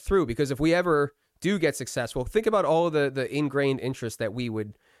thought that through, because if we ever do get successful, think about all of the ingrained interests that we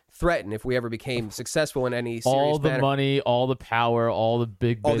would threaten if we ever became successful in any serious all the manner. money, all the power, all the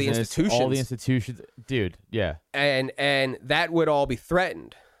big All the business, institutions. all the institutions, dude. Yeah. And that would all be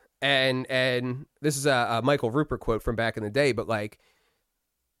threatened. And this is a Michael Rupert quote from back in the day, but like,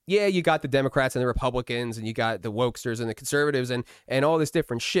 yeah, you got the Democrats and the Republicans, and you got the wokesters and the conservatives and all this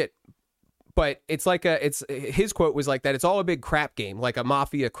different shit. But it's like his quote was like that. It's all a big crap game, like a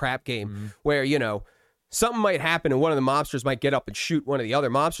mafia crap game, where, you know, something might happen and one of the mobsters might get up and shoot one of the other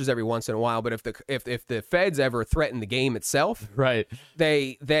mobsters every once in a while. But if the feds ever threaten the game itself, Right.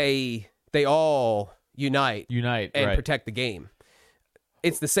 they all unite and right. protect the game.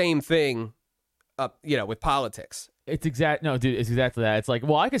 It's the same thing, with politics. It's exactly that. It's like,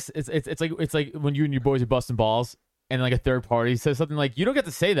 well, I guess it's like when you and your boys are busting balls, and like a third party says something like, you don't get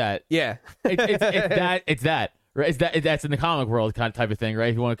to say that. Yeah, It's that. Right, that's in the comic world kind of type of thing, right?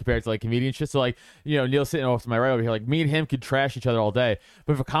 If you want to compare it to like comedian shit, so like, you know, Neil's sitting off to my right over here, like, me and him could trash each other all day,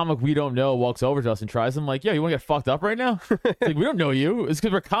 but if a comic we don't know walks over to us and tries them, like, yo, you want to get fucked up right now? It's like, we don't know you. It's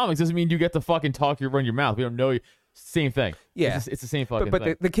because we're comics. Doesn't mean you get to fucking run your mouth. We don't know you. Same thing. Yeah, it's the same fucking but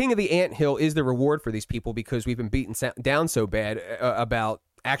thing. the king of the anthill is the reward for these people, because we've been beaten down so bad about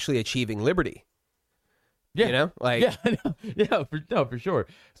actually achieving liberty. Yeah, you know, like for sure.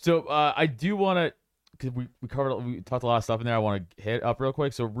 So I do want to. Because we talked a lot of stuff in there, I want to hit up real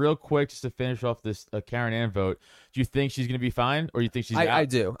quick. So real quick, just to finish off this Karen Ann vote, do you think she's going to be fine, or you think she's out? I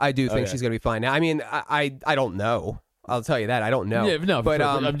do think she's going to be fine. Now, I mean, I don't know. I'll tell you that. I don't know. Yeah, no, but sure.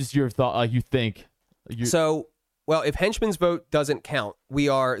 I'm just your thought. Like, you think. So, well, if Henchman's vote doesn't count,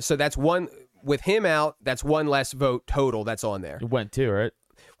 so that's one, with him out, that's one less vote total that's on there. It went too, right?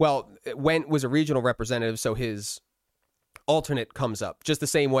 Well, Went was a regional representative, so his alternate comes up, just the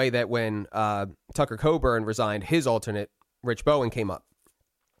same way that when Tucker Coburn resigned, his alternate Rich Bowen came up.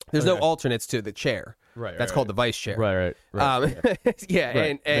 There's no alternates to the chair. Right. That's called the vice chair. Right.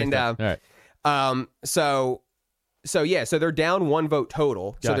 Yeah. Right. So they're down one vote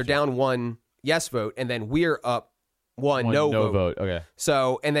total. Gotcha. So they're down one yes vote, and then we're up one no vote. Okay.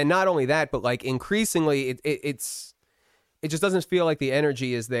 So, and then not only that, but like increasingly, it just doesn't feel like the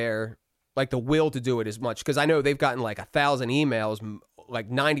energy is there, like the will to do it as much. Because I know they've gotten like 1,000 emails, like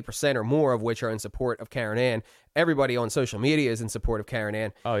 90% or more of which are in support of Karen Ann. Everybody on social media is in support of Karen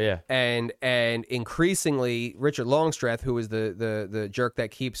Ann. Oh yeah. And increasingly, Richard Longstreth, who is the jerk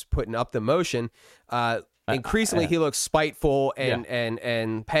that keeps putting up the motion, increasingly he looks spiteful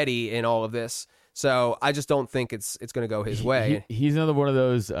and petty in all of this. So I just don't think it's going to go his way. He's another one of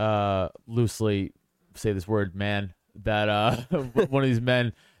those loosely say this word man that one of these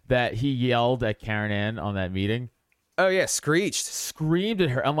men that he yelled at Karen Ann on that meeting. Oh yeah, screamed at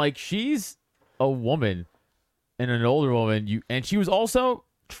her. I'm like, she's a woman and an older woman. And she was also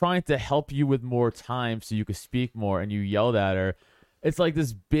trying to help you with more time so you could speak more, and you yelled at her. It's like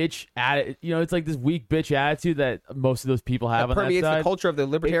this bitch it's like this weak bitch attitude that most of those people have on that permeates side. the culture of the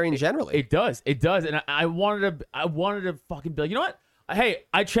libertarian generally. It does. And I wanted to fucking be like, you know what? Hey,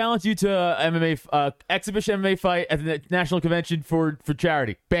 I challenge you to MMA exhibition MMA fight at the national convention for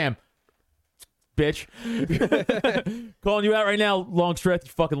charity. Bam. Bitch. Calling you out right now, long stretch,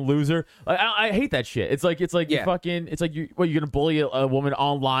 you fucking loser. I hate that shit. It's like you fucking, it's like you're gonna bully a woman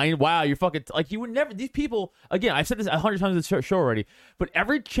online. Wow, you're fucking, like, you would never, these people, again, I've said this 100 times in the show already, but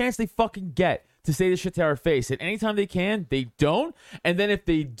every chance they fucking get to say this shit to our face, and anytime they can, they don't. And then if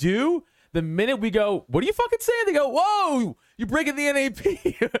they do, the minute we go, what are you fucking saying? They go, whoa, you're breaking the NAP.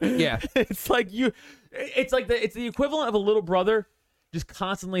 Yeah. It's the equivalent of a little brother just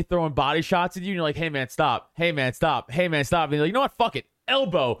constantly throwing body shots at you, and you're like, hey man, stop. Hey man, stop. Hey man, stop. And you're like, you know what? Fuck it.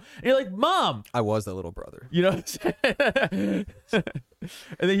 Elbow. And you're like, Mom. I was the little brother. You know what I'm saying?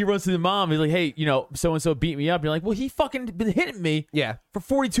 And then he runs to the mom. He's like, hey, so-and-so beat me up. You're like, well, he fucking been hitting me for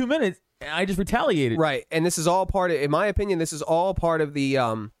 42 minutes, and I just retaliated. Right. And this is all part of, in my opinion, this is all part of the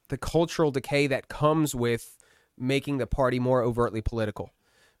cultural decay that comes with making the party more overtly political.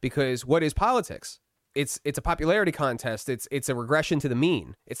 Because what is politics? It's a popularity contest. It's a regression to the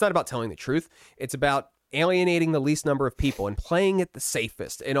mean. It's not about telling the truth. It's about alienating the least number of people and playing it the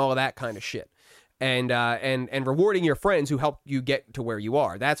safest and all of that kind of shit. And rewarding your friends who helped you get to where you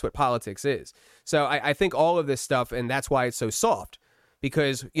are. That's what politics is. So I think all of this stuff, and that's why it's so soft,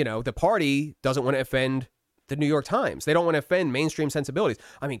 because the party doesn't want to offend the New York Times. They don't want to offend mainstream sensibilities.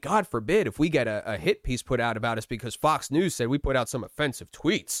 I mean, God forbid if we get a hit piece put out about us because Fox News said we put out some offensive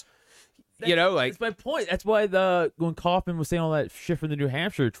tweets. That's my point. That's why when Kaufman was saying all that shit from the New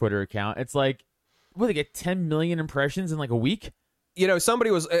Hampshire Twitter account, it's like, what, they get 10 million impressions in like a week? Somebody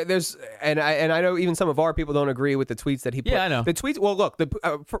was and I know even some of our people don't agree with the tweets that he put. Yeah, I know. The tweets, well, look,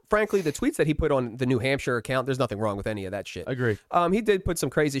 frankly, the tweets that he put on the New Hampshire account, there's nothing wrong with any of that shit. Agreed. He did put some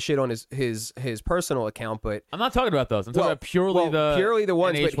crazy shit on his personal account, but I'm not talking about those. I'm talking about purely the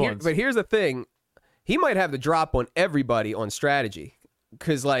ones. ones. But here's the thing. He might have the drop on everybody on strategy.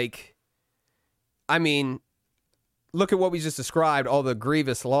 Because, I mean, look at what we just described, all the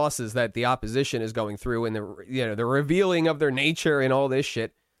grievous losses that the opposition is going through and the revealing of their nature and all this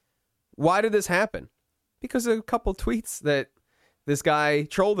shit. Why did this happen? Because of a couple tweets that this guy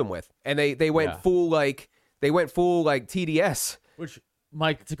trolled them with. And they went full TDS. Which,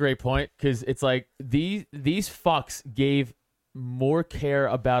 Mike, it's a great point, because it's like these fucks gave more care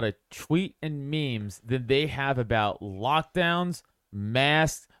about a tweet and memes than they have about lockdowns,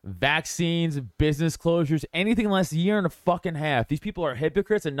 masks, vaccines, business closures, anything less a year and a fucking half. These people are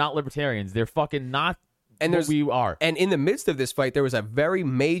hypocrites and not libertarians. They're fucking not what we are. And in the midst of this fight, there was a very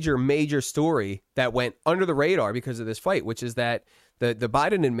major story that went under the radar because of this fight, which is that the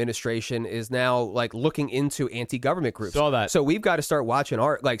Biden administration is now looking into anti-government groups. Saw that. So we've got to start watching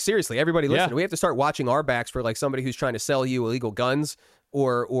seriously, everybody listen. Yeah. We have to start watching our backs for somebody who's trying to sell you illegal guns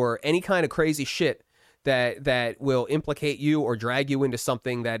or any kind of crazy shit that will implicate you or drag you into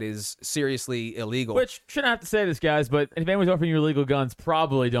something that is seriously illegal. Which, shouldn't have to say this, guys, but if anyone's offering you illegal guns,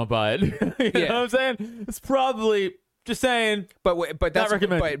 probably don't buy it. You know what I'm saying? It's probably, just saying, but that's not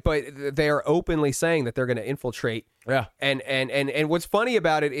recommended. But they are openly saying that they're going to infiltrate. Yeah. And what's funny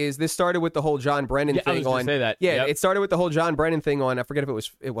about it is this started with the whole John Brennan thing I was on. Say that. Yeah, yep. It started with the whole John Brennan thing on. I forget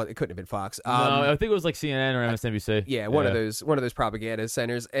if it couldn't have been Fox. No, I think it was CNN or MSNBC. Yeah, one of those propaganda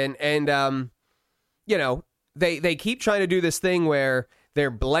centers, and they keep trying to do this thing where they're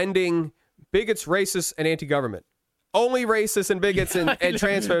blending bigots, racists, and anti-government. Only racists and bigots and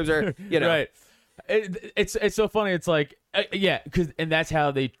transphobes are, Right. It's so funny. It's like, and that's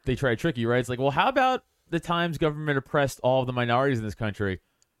how they try to trick you, right? It's like, well, how about the times government oppressed all of the minorities in this country?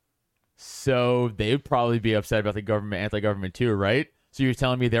 So they would probably be upset about the government, anti-government too, right? So you're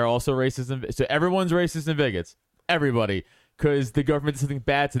telling me they're also racist, so everyone's racist and bigots, everybody, because the government did something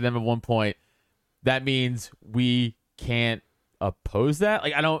bad to them at one point. That means we can't oppose that.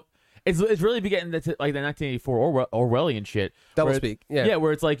 I don't. It's really getting to the 1984 Orwellian shit. Doublespeak. Yeah,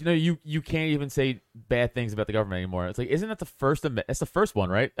 where it's like, you can't even say bad things about the government anymore. It's like, isn't that the first amendment? That's the first one,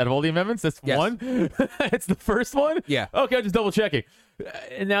 right? Out of all the amendments, that's one. It's the first one. Yeah. Okay, I'm just double checking.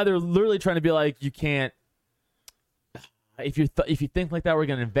 And now they're literally trying to be like, you can't. If you think like that, we're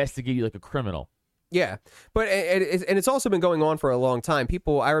going to investigate you like a criminal. Yeah, but it's also been going on for a long time.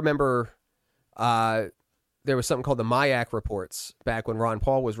 People, I remember. there was something called the MIAC reports back when Ron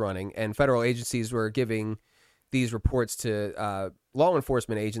Paul was running, and federal agencies were giving these reports to law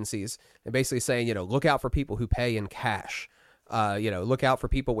enforcement agencies and basically saying, look out for people who pay in cash. Look out for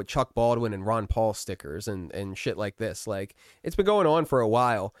people with Chuck Baldwin and Ron Paul stickers and shit like this. Like, it's been going on for a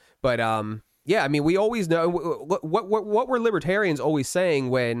while, but yeah, I mean, we always know what were libertarians always saying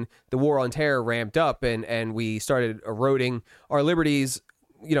when the war on terror ramped up and we started eroding our liberties,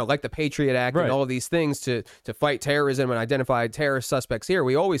 like the Patriot Act Right. and all of these things to fight terrorism and identify terrorist suspects here.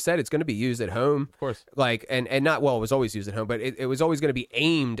 We always said it's going to be used at home. Of course. Like, and not, well, it was always used at home, but it was always going to be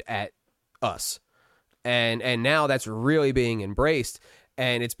aimed at us. And now that's really being embraced.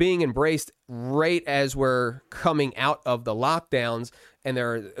 And it's being embraced right as we're coming out of the lockdowns. And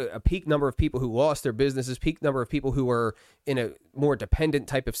there are a peak number of people who lost their businesses, peak number of people who were in a more dependent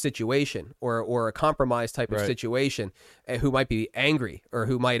type of situation or a compromised type of Right. situation, who might be angry or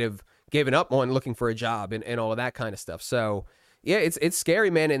who might have given up on looking for a job and all of that kind of stuff. So, yeah, it's scary,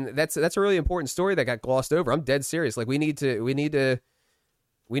 man. And that's a really important story that got glossed over. I'm dead serious. Like, we need to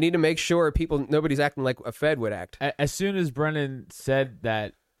make sure nobody's acting like a Fed would act. As soon as Brennan said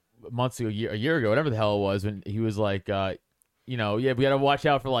that months ago, a year ago, whatever the hell it was, when he was like, we got to watch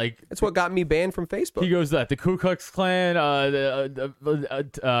out for like. That's what got me banned from Facebook. He goes that the Ku Klux Klan,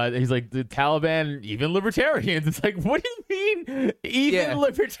 he's like the Taliban, even libertarians. It's like, what do you mean, even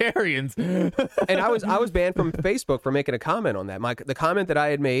libertarians? And I was banned from Facebook for making a comment on that. The comment that I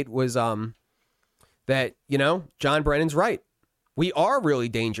had made was that John Brennan's right. We are really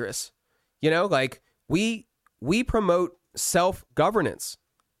dangerous. Like we promote self-governance.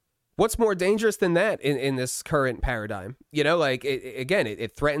 What's more dangerous than that in this current paradigm? Like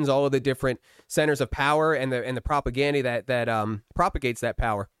it threatens all of the different centers of power and the propaganda that propagates that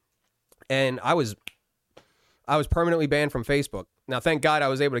power. And I was permanently banned from Facebook. Now, thank God I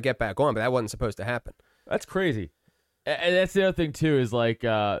was able to get back on, but that wasn't supposed to happen. That's crazy. And that's the other thing too, is like,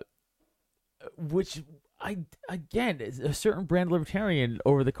 it's a certain brand libertarian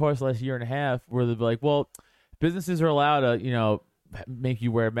over the course of the last year and a half, where they'll be like, well, businesses are allowed to, make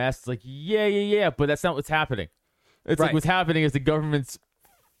you wear masks. It's like, yeah, but that's not what's happening. It's Right. like what's happening is the government's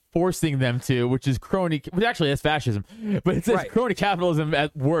forcing them to, which is crony, which actually that's fascism, but it's Right. crony capitalism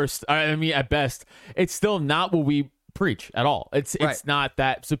at worst. I mean, at best, it's still not what we preach at all. It's Right. not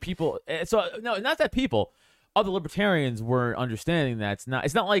that. So not that people, other libertarians were understanding that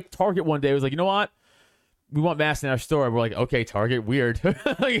it's not like Target one day was like, you know what? We want masks in our store. We're like, okay, Target, weird. You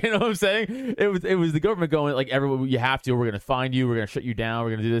know what I'm saying? It was the government going like, everyone, you have to. We're going to find you. We're going to shut you down. We're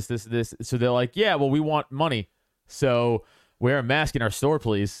going to do this. So they're like, yeah, well, we want money. So wear a mask in our store,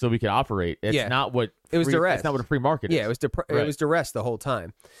 please, so we can operate. It's not what It was duress. It's not what a free market is. Yeah, it was Right. it was duress the whole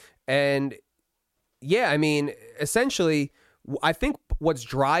time. And yeah, I mean, essentially, I think what's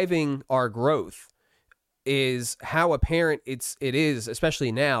driving our growth is how apparent it is,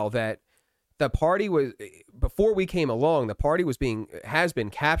 especially now, that the party was, before we came along, the party has been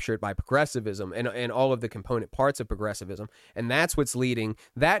captured by progressivism and all of the component parts of progressivism. And that's what's leading,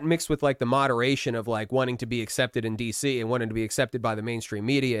 that mixed with like the moderation of like wanting to be accepted in DC and wanting to be accepted by the mainstream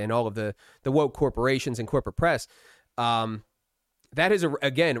media and all of the woke corporations and corporate press. That has,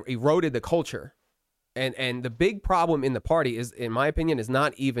 again, eroded the culture. And the big problem in the party is, in my opinion, is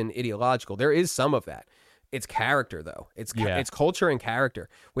not even ideological. There is some of that. It's character, though. It's culture and character.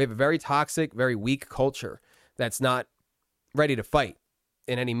 We have a very toxic, very weak culture that's not ready to fight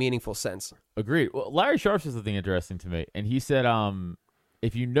in any meaningful sense. Agreed. Well, Larry Sharp said something interesting to me, and he said,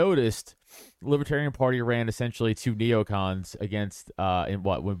 if you noticed, the Libertarian Party ran essentially two neocons against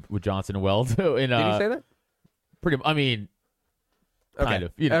with Johnson and Weld. Did he say that? I mean, kind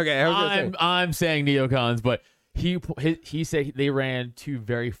of. Okay. I'm saying neocons, but he said they ran two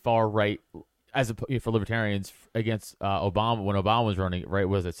very far right for libertarians against Obama when Obama was running. Right?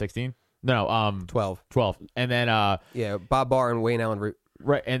 Was it 16? No, 12. 12. And then Bob Barr and Wayne Allen Root.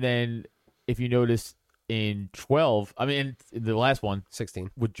 Right, and then if you notice in 12, I mean in the last one,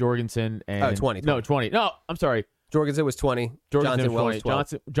 16 with Jorgensen and 20. No, 20. No, I'm sorry. Jorgensen was 20. Jorgensen Johnson was 20. was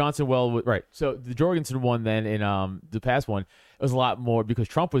 12. Johnson Well, right. So the Jorgensen one then in the past one, it was a lot more because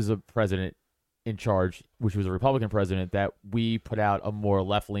Trump was the president in charge, which was a Republican president, that we put out a more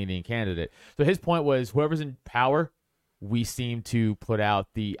left-leaning candidate. So his point was, whoever's in power, we seem to put out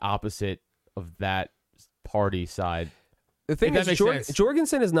the opposite of that party side. The thing If that is, makes sense.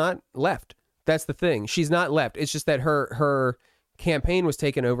 Jorgensen is not left. That's the thing. She's not left. It's just that her campaign was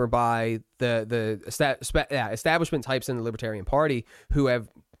taken over by the establishment types in the Libertarian Party who have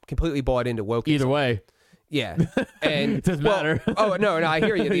completely bought into wokeism. Either way. Yeah, and It doesn't matter. Oh no, I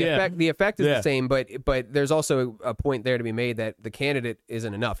hear you. Yeah. The effect is Yeah. the same, but there's also a point there to be made that the candidate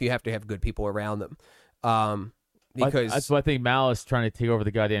isn't enough. You have to have good people around them, because that's why I think Malice trying to take over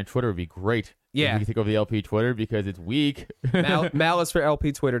the goddamn Twitter would be great. Yeah. If we could take over the LP Twitter because it's weak. malice for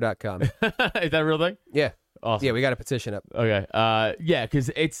lptwitter.com. Is that a real thing? Yeah, Awesome. yeah, we got a petition up. Okay. Yeah, because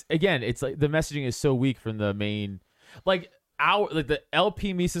it's like the messaging is so weak from the main, like the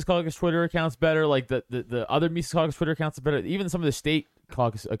LP Mises Caucus Twitter accounts better. Like the other Mises Caucus Twitter accounts are better. Even some of the state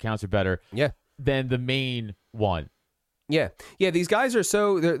caucus accounts are better. Yeah. Than the main one. Yeah. These guys are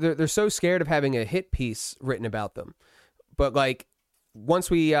they're so scared of having a hit piece written about them, but like once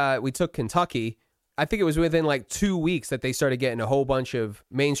we took Kentucky. I think it was within like 2 weeks that they started getting a whole bunch of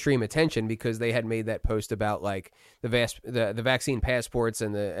mainstream attention because they had made that post about like the vaccine passports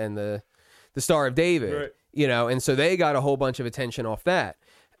and the Star of David, Right. you know, and so they got a whole bunch of attention off that,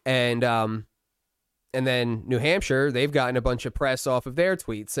 and then New Hampshire, they've gotten a bunch of press off of their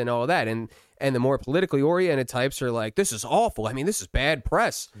tweets and all of that, and the more politically oriented types are like, this is awful. I mean, this is bad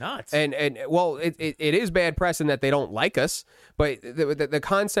press. Nuts. And well, it is bad press in that they don't like us, but the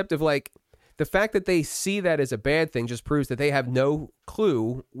concept of like. The fact that they see that as a bad thing just proves that they have no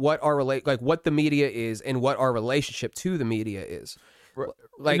clue what what the media is and what our relationship to the media is.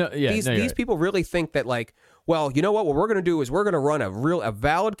 Like these people really think that like, well, you know what we're going to do is we're going to run a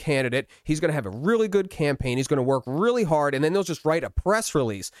valid candidate. He's going to have a really good campaign. He's going to work really hard, and then they'll just write a press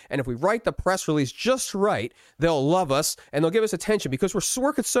release. And if we write the press release just right, they'll love us and they'll give us attention because we're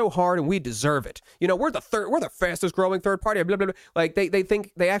working so hard and we deserve it. You know, we're the fastest growing third party. Blah, blah, blah. Like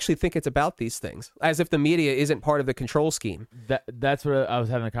they actually think it's about these things, as if the media isn't part of the control scheme. That's what I was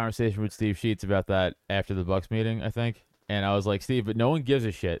having a conversation with Steve Sheets about that after the Bucks meeting, I think. And I was like, Steve, but no one gives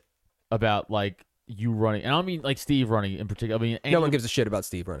a shit about like you running. And I don't mean like Steve running in particular. I mean, no one gives a shit about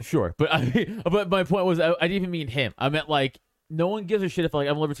Steve running. Sure, but but my point was I didn't even mean him. I meant like no one gives a shit if like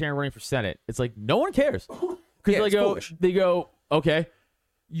I'm a libertarian running for Senate. It's like no one cares because they go okay.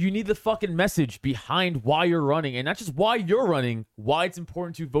 You need the fucking message behind why you're running, and not just why you're running. Why it's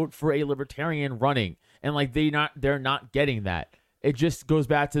important to vote for a libertarian running, and like they're not getting that. It just goes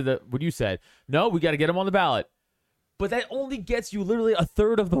back to what you said. No, we got to get them on the ballot. But that only gets you literally a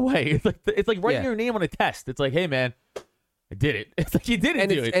third of the way. It's like writing your name on a test. It's like, hey, man, I did it. It's like you didn't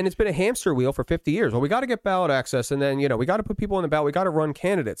do it. And it's been a hamster wheel for 50 years. Well, we got to get ballot access, and then, you know, we got to put people on the ballot. We got to run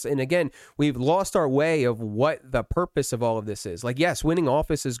candidates. And again, we've lost our way of what the purpose of all of this is. Like, yes, winning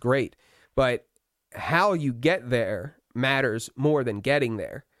office is great, but how you get there matters more than getting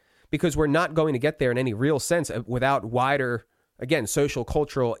there, because we're not going to get there in any real sense without wider, again, social,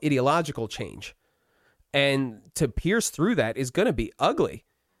 cultural, ideological change. And to pierce through that is going to be ugly.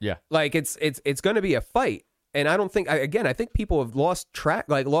 Yeah. Like it's going to be a fight. And I don't think, I think people have lost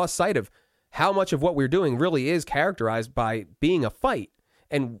sight of how much of what we're doing really is characterized by being a fight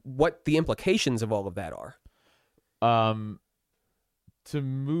and what the implications of all of that are. To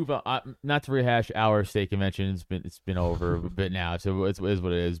move on, not to rehash our state convention, it's been over a bit now, so it is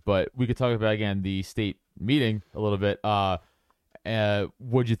what it is. But we could talk about again the state meeting a little bit.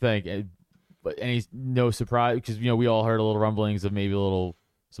 What'd you think? But no surprise, because you know we all heard a little rumblings of maybe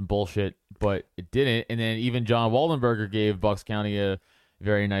some bullshit, but it didn't. And then even John Waldenberger gave Bucks County a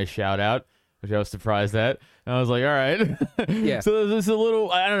very nice shout out, which I was surprised at. And I was like, all right, yeah. So there's a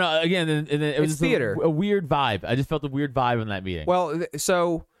little, I don't know. Again, and then it was just theater. a weird vibe. I just felt a weird vibe in that meeting. Well,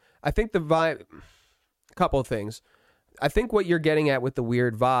 so I think the vibe. A couple of things. I think what you're getting at with the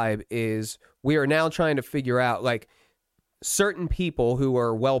weird vibe is we are now trying to figure out like. Certain people who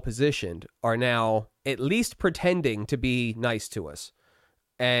are well positioned are now at least pretending to be nice to us,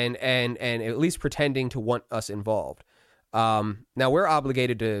 and at least pretending to want us involved. Now we're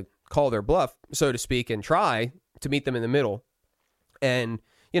obligated to call their bluff, so to speak, and try to meet them in the middle. And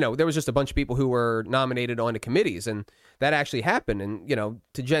you know, there was just a bunch of people who were nominated onto committees, and that actually happened. And you know,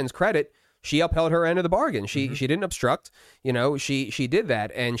 to Jen's credit, she upheld her end of the bargain. She didn't obstruct. You know, she did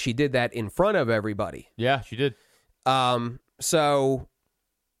that, and she did that in front of everybody. Yeah, she did. So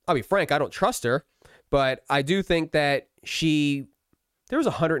I'll be frank, I don't trust her, but I do think that there was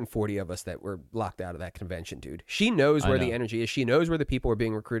 140 of us that were locked out of that convention, dude. She knows where the energy is. She knows where the people are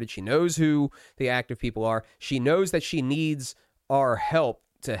being recruited. She knows who the active people are. She knows that she needs our help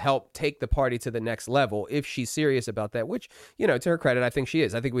to help take the party to the next level if she's serious about that, which, you know, to her credit, I think she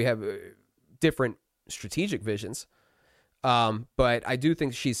is. I think we have different strategic visions. But I do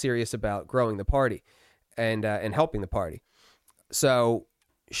think she's serious about growing the party and helping the party. So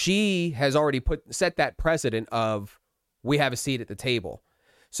she has already set that precedent of we have a seat at the table.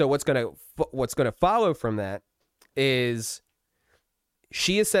 So what's going to follow from that is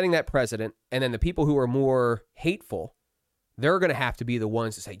she is setting that precedent, and then the people who are more hateful, they're going to have to be the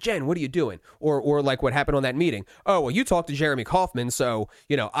ones to say, Jen, what are you doing? Or like what happened on that meeting. Oh, well, you talked to Jeremy Kaufman, so,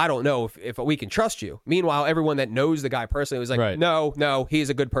 I don't know if we can trust you. Meanwhile, everyone that knows the guy personally was like, Right. no, he's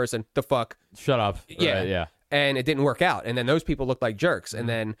a good person. The fuck? Shut up. Yeah. Right, yeah. And it didn't work out. And then those people looked like jerks. And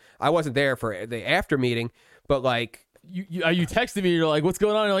then I wasn't there for the after meeting, but like, You texted me. You're like, "What's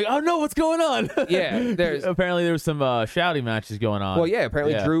going on?" You're like, "Oh no, what's going on?" Yeah, apparently there was some shouting matches going on. well, yeah,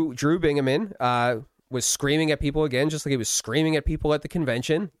 apparently Drew Bingaman was screaming at people again, just like he was screaming at people at the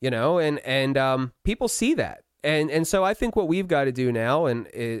convention, and people see that, and so I think what we've got to do now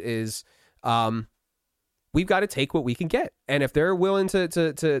is we've got to take what we can get, and if they're willing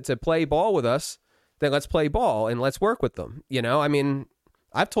to play ball with us, then let's play ball and let's work with them. I mean,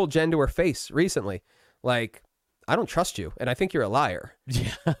 I've told Jen to her face recently, like, I don't trust you, and I think you're a liar.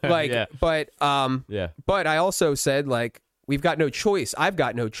 Yeah. Like, yeah. but Yeah. but I also said, like, we've got no choice. I've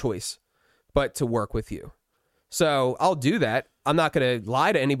got no choice but to work with you. So I'll do that. I'm not going to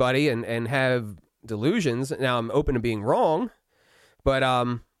lie to anybody and have delusions. Now I'm open to being wrong, but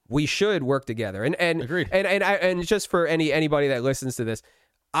we should work together. And Agreed. And just for anybody that listens to this,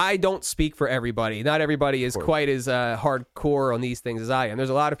 I don't speak for everybody. Not everybody is quite as hardcore on these things as I am. There's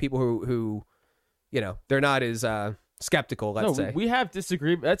a lot of people who they're not as skeptical, let's say. We have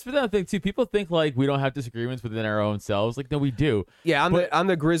disagreements. That's the other thing too. People think like we don't have disagreements within our own selves. Like, no, we do. Yeah, I'm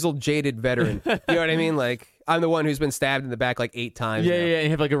the grizzled, jaded veteran. You know what I mean? Like, I'm the one who's been stabbed in the back like 8 times. Yeah, now. yeah. And you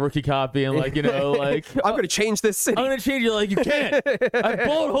have like a rookie copy, and like like I'm going to change this city. I'm gonna change you. Like, you can't. I have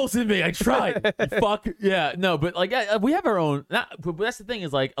bullet holes in me. I tried. You fuck. Yeah, no, but like we have our own. But that's the thing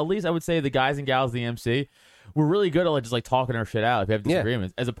is like at least I would say the guys and gals of the MC, we're really good at like just like talking our shit out if we have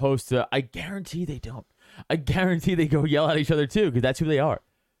disagreements, as opposed to I guarantee they don't. I guarantee they go yell at each other too because that's who they are.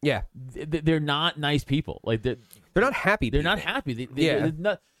 Yeah, they're not nice people. Like they're not happy. They're not happy. They're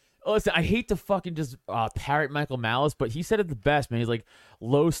not. Oh, listen, I hate to fucking just parrot Michael Malice, but he said it the best, man. He's like,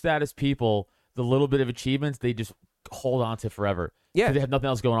 low status people, the little bit of achievements, they just hold on to forever. Yeah. 'Cause they have nothing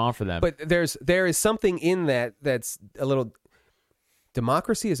else going on for them. But there is something in that's a little.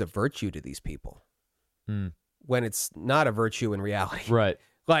 Democracy is a virtue to these people when it's not a virtue in reality. Right.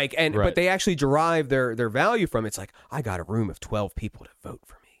 Like, Right. but they actually derive their value from it. It's like, I got a room of 12 people to vote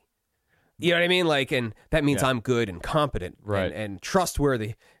for me. You know what I mean? Like, and that means I'm good and competent Right. and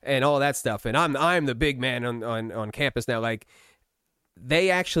trustworthy and all that stuff. And I'm the big man on campus now. Like, they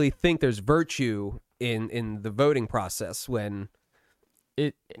actually think there's virtue in the voting process when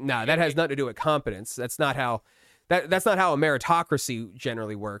that has nothing to do with competence. That's not how that's not how a meritocracy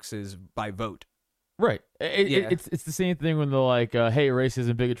generally works, is by vote. Right. It's the same thing when they're like, hey,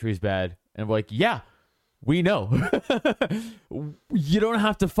 racism, bigotry is bad. And we're like, yeah, we know. You don't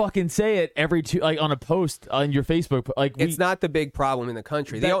have to fucking say it every on a post on your Facebook. Like, it's not the big problem in the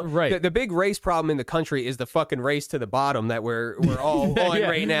country. Right. The big race problem in the country is the fucking race to the bottom that we're all on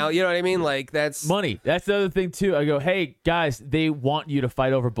right now. You know what I mean? Like, that's money. That's the other thing too. I go, hey guys, they want you to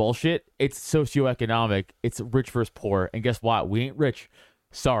fight over bullshit. It's socioeconomic. It's rich versus poor. And guess what? We ain't rich.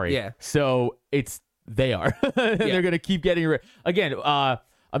 Sorry. Yeah. So they are. They're gonna keep getting rich. Again,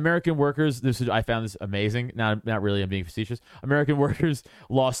 American workers. I found this amazing. Not really. I'm being facetious. American workers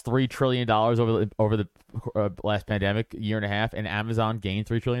lost $3 trillion over the last pandemic year and a half, and Amazon gained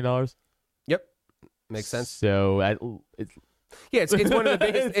 $3 trillion. Yep, makes sense. So it's one of the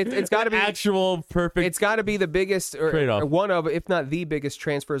biggest. It's got to be actual perfect. It's got to be the biggest, or one of, if not the biggest,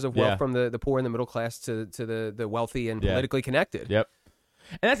 transfers of wealth from the poor and the middle class to the wealthy and politically connected. Yep.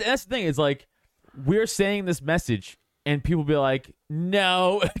 And that's the thing. It's like we're saying this message. And people be like,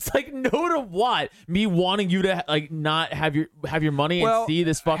 no. It's like, no to what? Me wanting you to like not have your money and see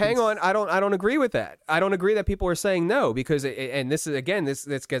this fucking. Hang on, I don't agree with that. I don't agree that people are saying no because and this is again this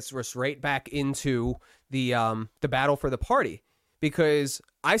gets us right back into the battle for the party, because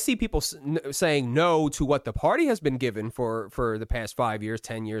I see people saying no to what the party has been given for the past 5 years,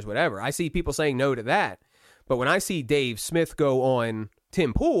 10 years, whatever. I see people saying no to that, but when I see Dave Smith go on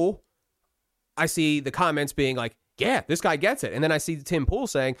Tim Pool, I see the comments being like, yeah, this guy gets it. And then I see Tim Pool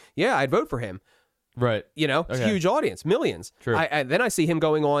saying, yeah, I'd vote for him. Right. It's a huge audience, millions. True. Then I see him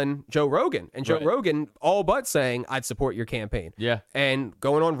going on Joe Rogan, and Joe Rogan all but saying, I'd support your campaign. Yeah. And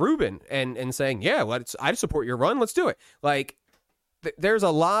going on Ruben and saying, yeah, I'd support your run. Let's do it. Like, there's a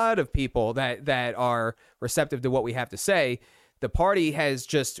lot of people that are receptive to what we have to say. The party has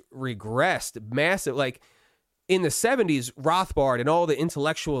just regressed massive. Like, in the 70s, Rothbard and all the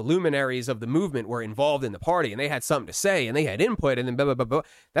intellectual luminaries of the movement were involved in the party, and they had something to say, and they had input, and then blah, blah, blah, blah.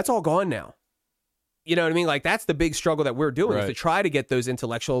 That's all gone now. You know what I mean? Like, that's the big struggle that we're doing, is to try to get those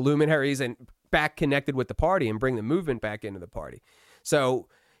intellectual luminaries and back connected with the party and bring the movement back into the party. So,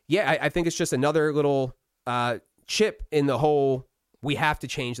 yeah, I think it's just another little chip in the whole, we have to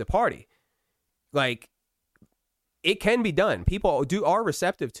change the party. Like, it can be done. People are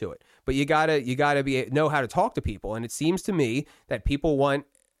receptive to it, but you gotta know how to talk to people. And it seems to me that people want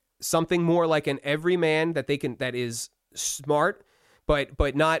something more like an everyman that is smart,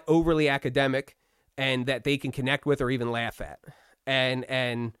 but not overly academic, and that they can connect with or even laugh at.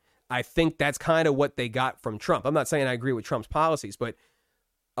 And I think that's kind of what they got from Trump. I'm not saying I agree with Trump's policies, but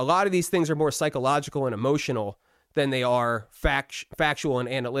a lot of these things are more psychological and emotional than they are factual and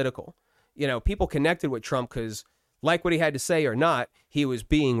analytical. You know, people connected with Trump because, like what he had to say or not, he was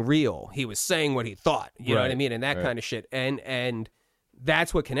being real. He was saying what he thought. You know what I mean? And that kind of shit. And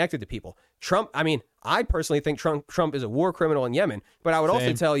that's what connected to people. Trump, I mean, I personally think Trump is a war criminal in Yemen, but I would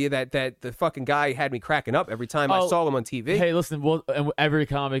also tell you that the fucking guy had me cracking up every time I saw him on TV. Hey, listen, every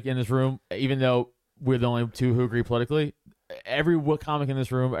comic in this room, even though we're the only two who agree politically, every comic in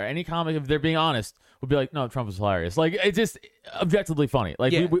this room, or any comic, if they're being honest, would be like, no, Trump is hilarious. Like, it's just objectively funny.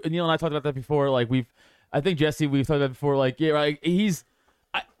 Like, Neil and I talked about that before. Like, I think, Jesse, we've talked about that before. Like, yeah, right,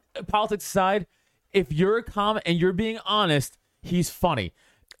 politics aside, if you're a comic and you're being honest, he's funny.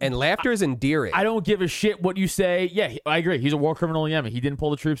 And laughter is endearing. I don't give a shit what you say. Yeah, I agree. He's a war criminal in Yemen. He didn't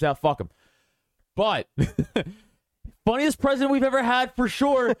pull the troops out. Fuck him. But funniest president we've ever had, for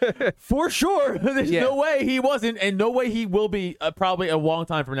sure. For sure. There's no way he wasn't, and no way he will be probably a long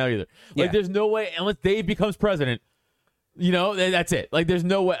time from now either. Like, there's no way, unless Dave becomes president, you know, that's it. Like, there's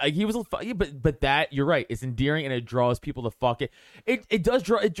no way. Like, he was, but that, you're right. It's endearing, and it draws people to fuck it. It does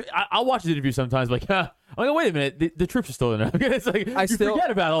draw. I'll watch this interview sometimes. Like, I'm like, wait a minute, the troops are still in there. It's like, forget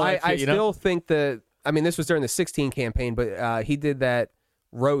about all that shit. I still think that. I mean, this was during the 2016 campaign, but he did that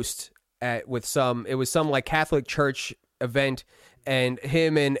roast with some like Catholic church event, and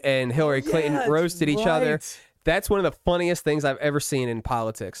him and Hillary Clinton roasted each other. That's one of the funniest things I've ever seen in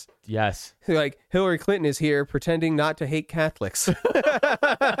politics. Yes. Like, Hillary Clinton is here pretending not to hate Catholics. It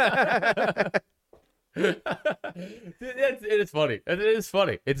is funny. It is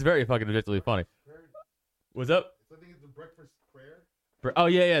funny. It's very fucking objectively funny. What's up? I think it's the breakfast prayer. Oh,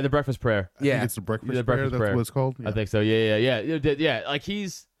 yeah, the breakfast prayer. I think it's the breakfast prayer. That's what it's called. Yeah. I think so. Yeah. Like,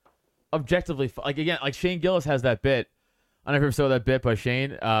 he's objectively, like, again, like Shane Gillis has that bit. I never saw that bit by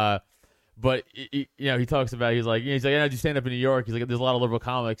Shane. But you know, he talks about, he's like, I do stand up in New York. He's like, there's a lot of liberal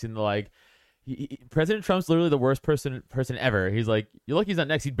comics, and like, President Trump's literally the worst person ever. He's like, you're lucky he's not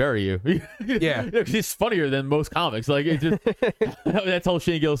next. He'd bury you. Yeah, he's funnier than most comics. Like, it just that's whole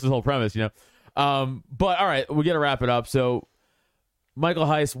Shane Gillis' whole premise, you know. But all right, we got to wrap it up. So, Michael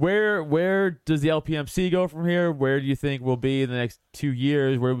Heise, where does the LPMC go from here? Where do you think we'll be in the next 2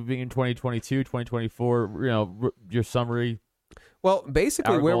 years? Where will we be in 2022, 2024? You know, your summary. Well,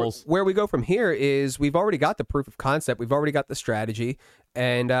 basically, where we go from here is we've already got the proof of concept, we've already got the strategy,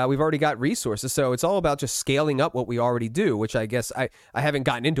 and we've already got resources. So it's all about just scaling up what we already do, which I guess I haven't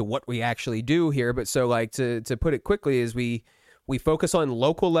gotten into what we actually do here. But so, like, to put it quickly, is we focus on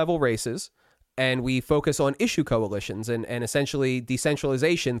local level races, and we focus on issue coalitions and essentially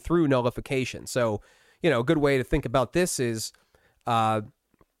decentralization through nullification. So, you know, a good way to think about this is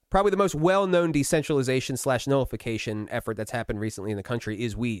probably the most well-known decentralization / nullification effort that's happened recently in the country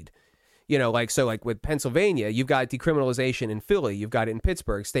is weed. You know, like, so like with Pennsylvania, you've got decriminalization in Philly, you've got it in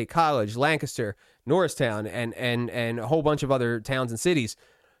Pittsburgh, State College, Lancaster, Norristown, and a whole bunch of other towns and cities.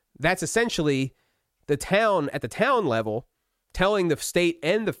 That's essentially the town at the town level telling the state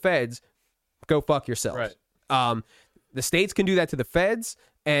and the feds, go fuck yourselves. Right. The states can do that to the feds,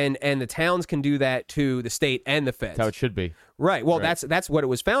 and the towns can do that to the state and the feds. That's how it should be. Right. Well, that's what it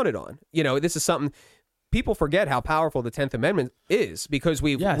was founded on. You know, this is something people forget how powerful the 10th Amendment is, because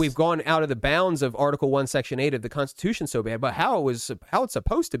we've gone out of the bounds of Article 1, Section 8 of the Constitution so bad. But how it's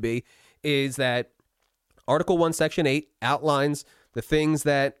supposed to be is that Article 1, Section 8 outlines the things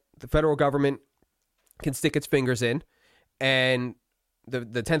that the federal government can stick its fingers in, and the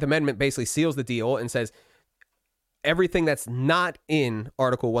 10th Amendment basically seals the deal and says everything that's not in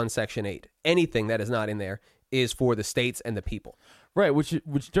Article 1, Section 8, anything that is not in there, is for the states and the people. Right, which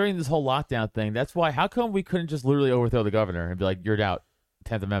during this whole lockdown thing, that's why, how come we couldn't just literally overthrow the governor and be like, you're out,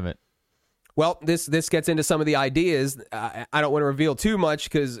 10th Amendment? Well, this gets into some of the ideas. I don't want to reveal too much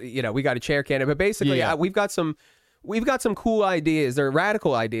because, you know, we got a chair candidate, but basically we've got some cool ideas. They're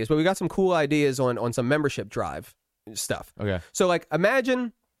radical ideas, but we got some cool ideas on some membership drive stuff. Okay. So, like,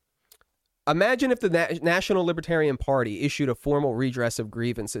 imagine if the National Libertarian Party issued a formal redress of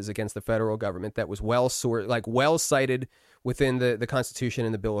grievances against the federal government that was well cited within the Constitution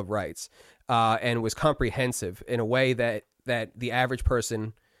and the Bill of Rights, and was comprehensive in a way that the average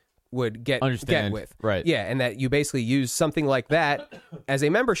person get with. Right. Yeah, and that you basically use something like that as a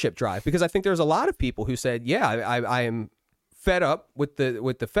membership drive, because I think there's a lot of people who said, yeah, I am fed up with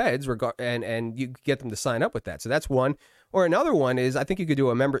the feds, and you get them to sign up with that. So that's one. Or another one is, I think you could do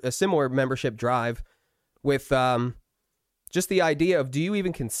a similar membership drive with just the idea of, do you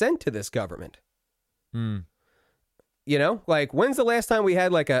even consent to this government? You know, like, when's the last time we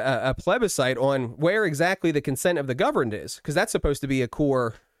had like a plebiscite on where exactly the consent of the governed is? Because that's supposed to be a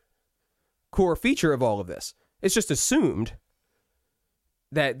core feature of all of this. It's just assumed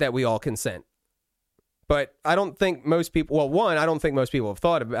that we all consent. But I don't think most people, well, one, I don't think most people have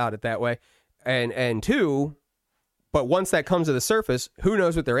thought about it that way. And two, but once that comes to the surface, who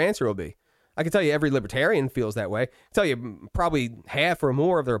knows what their answer will be? I can tell you every libertarian feels that way. I can tell you probably half or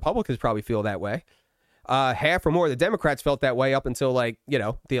more of the Republicans probably feel that way. Half or more of the Democrats felt that way up until, like, you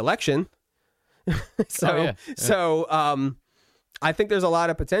know, the election. So I think there's a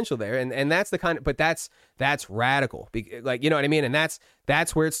lot of potential there, and that's the kind of, but that's radical, like, you know what I mean? And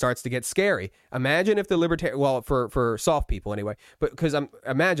that's where it starts to get scary. Imagine if the libertarian, well, for soft people anyway, but because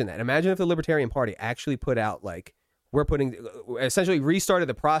imagine if the Libertarian Party actually put out, like, essentially restarted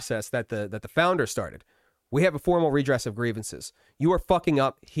the process that the founder started. We have a formal redress of grievances. You are fucking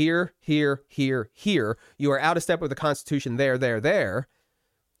up here, here, here, here. You are out of step with the Constitution there, there, there.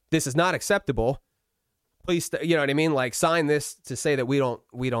 This is not acceptable. Please, you know what I mean? Like, sign this to say that we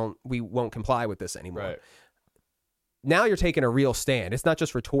won't comply with this anymore. Right. Now you're taking a real stand. It's not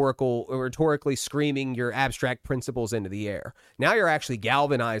just rhetorically screaming your abstract principles into the air. Now you're actually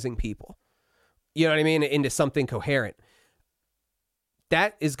galvanizing people. You know what I mean? Into something coherent.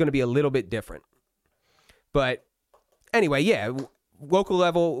 That is going to be a little bit different. But anyway, yeah, local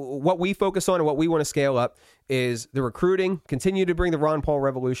level, what we focus on and what we want to scale up is the recruiting, continue to bring the Ron Paul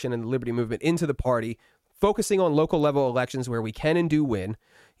revolution and the liberty movement into the party, focusing on local level elections where we can and do win,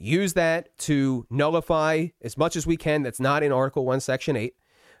 use that to nullify as much as we can that's not in Article 1, Section 8,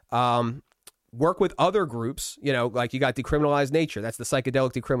 work with other groups, you know, like you got Decriminalized Nature, that's the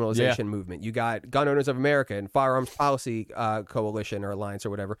psychedelic decriminalization movement. You got Gun Owners of America and Firearms Policy Coalition or Alliance or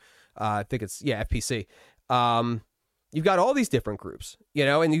whatever. I think it's, FPC. You've got all these different groups, you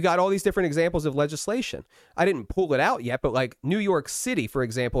know, and you got all these different examples of legislation. I didn't pull it out yet, but like New York City, for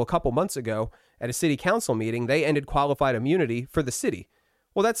example, a couple months ago at a city council meeting, they ended qualified immunity for the city.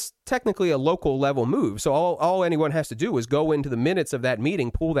 Well, that's technically a local level move. So all anyone has to do is go into the minutes of that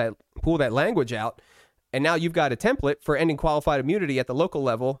meeting, pull that language out, and now you've got a template for ending qualified immunity at the local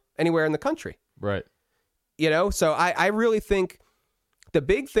level anywhere in the country. Right. You know, so I really think the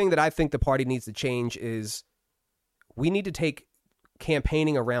big thing that I think the party needs to change is we need to take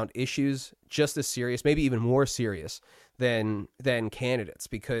campaigning around issues just as serious, maybe even more serious than candidates,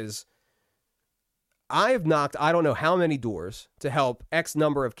 because I have knocked I don't know how many doors to help X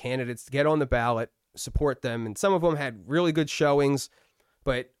number of candidates get on the ballot, support them, and some of them had really good showings,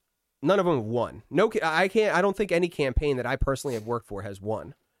 but none of them won. I don't think any campaign that I personally have worked for has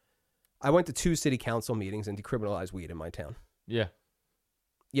won. I went to 2 city council meetings and decriminalized weed in my town. Yeah.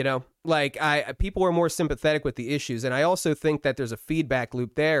 You know, like people are more sympathetic with the issues. And I also think that there's a feedback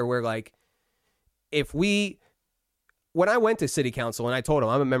loop there where, like, when I went to city council and I told them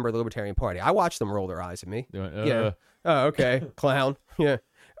I'm a member of the Libertarian Party, I watched them roll their eyes at me. Yeah. Oh, okay. Clown. Yeah.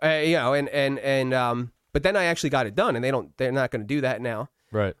 You know, and but then I actually got it done, and they're not going to do that now.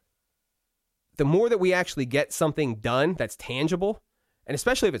 Right. The more that we actually get something done that's tangible, and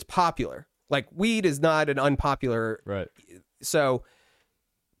especially if it's popular, like weed is not an unpopular. Right. So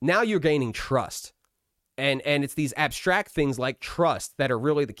now you're gaining trust. And it's these abstract things like trust that are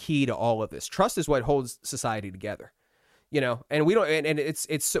really the key to all of this. Trust is what holds society together, you know, and we don't, and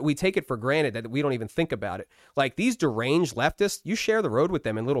it's, we take it for granted that we don't even think about it. Like these deranged leftists, you share the road with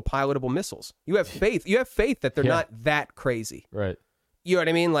them in little pilotable missiles. You have faith that they're not that crazy. Right. You know what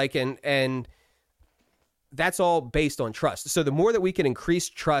I mean? Like, and that's all based on trust. So the more that we can increase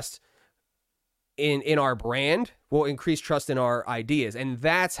trust in our brand, will increase trust in our ideas. And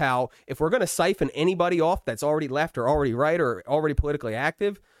that's how, if we're going to siphon anybody off that's already left or already right or already politically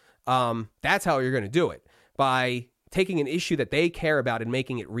active, that's how you're going to do it, by taking an issue that they care about and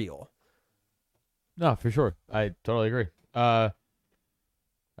making it real. No, for sure. I totally agree. All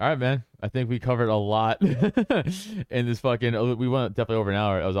right, man. I think we covered a lot in this fucking, we went definitely over an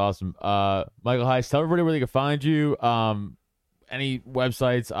hour. That was awesome. Michael Heise, tell everybody where they can find you. Any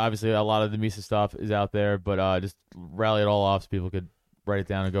websites? Obviously, a lot of the Mises stuff is out there, but just rally it all off so people could write it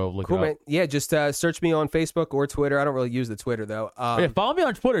down and go look cool, it up. man. Yeah, just search me on Facebook or Twitter. I don't really use the Twitter though. Yeah, follow me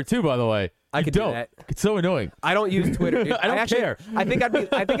on Twitter too, by the way. I could do that. It's so annoying. I don't use Twitter. Dude. I don't care. I think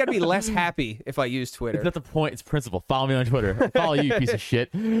I'd be less happy if I used Twitter. That's the point. It's principle. Follow me on Twitter. Follow you piece of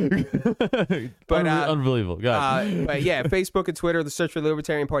shit. But unbelievable. But yeah, Facebook and Twitter. The Search for the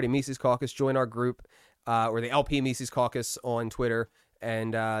Libertarian Party Mises Caucus. Join our group, or the LP Mises Caucus on Twitter,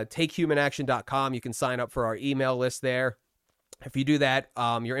 and takehumanaction.com. You can sign up for our email list there. If you do that,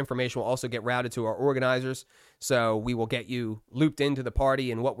 your information will also get routed to our organizers. So we will get you looped into the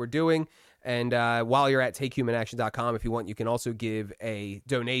party and what we're doing. And while you're at takehumanaction.com, if you want, you can also give a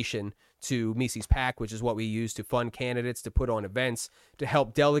donation to Mises PAC, which is what we use to fund candidates, to put on events, to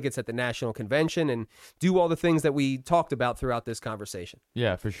help delegates at the national convention, and do all the things that we talked about throughout this conversation.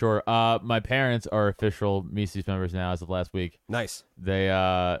 Yeah, for sure. My parents are official Mises members now as of last week. Nice.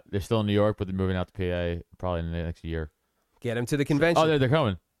 They're still in New York, but they're moving out to PA probably in the next year. Get them to the convention. Oh, they're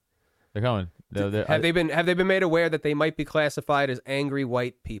coming. They're coming. Have they been made aware that they might be classified as angry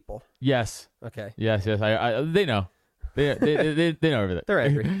white people? Yes. Okay. Yes. They know. They know everything. They're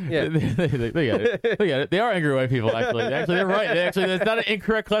angry. Yeah. they get it. They get it. They are angry white people. Actually, they're right. That's not an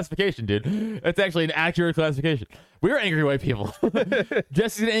incorrect classification, dude. It's actually an accurate classification. We're angry white people.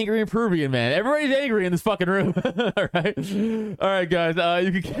 Jesse's an angry and Peruvian man. Everybody's angry in this fucking room. All right, guys.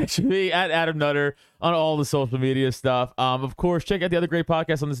 You can catch me at Adam Nutter on all the social media stuff. Of course, check out the other great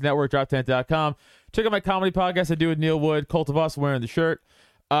podcasts on this network, droptent.com. Check out my comedy podcast I do with Neil Wood, Cult of Us, wearing the shirt.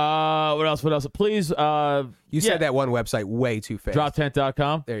 What else? Please. You said that one website way too fast.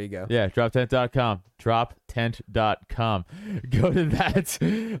 Droptent.com. There you go. Yeah, droptent.com. Droptent.com. Go to that.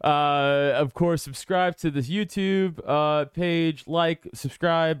 Of course, subscribe to this YouTube page. Like,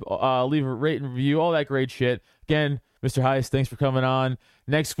 subscribe, leave a rate and review, all that great shit. Again, Mr. Heise, thanks for coming on.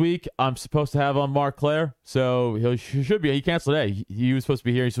 Next week, I'm supposed to have on Mark Claire, so he should be. He canceled today. He was supposed to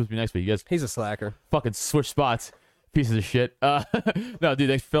be here. He's supposed to be next week. You guys, he's a slacker. Fucking switch spots. Pieces of shit. No, dude,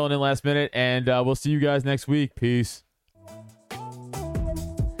 thanks for filling in last minute, and we'll see you guys next week. Peace.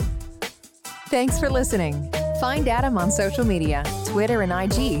 Thanks for listening. Find Adam on social media, Twitter and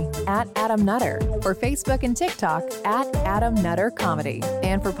IG at Adam Nutter, or Facebook and TikTok at Adam Nutter Comedy.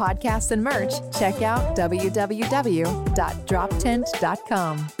 And for podcasts and merch, check out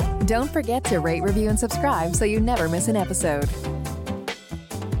www.droptent.com. Don't forget to rate, review, and subscribe so you never miss an episode.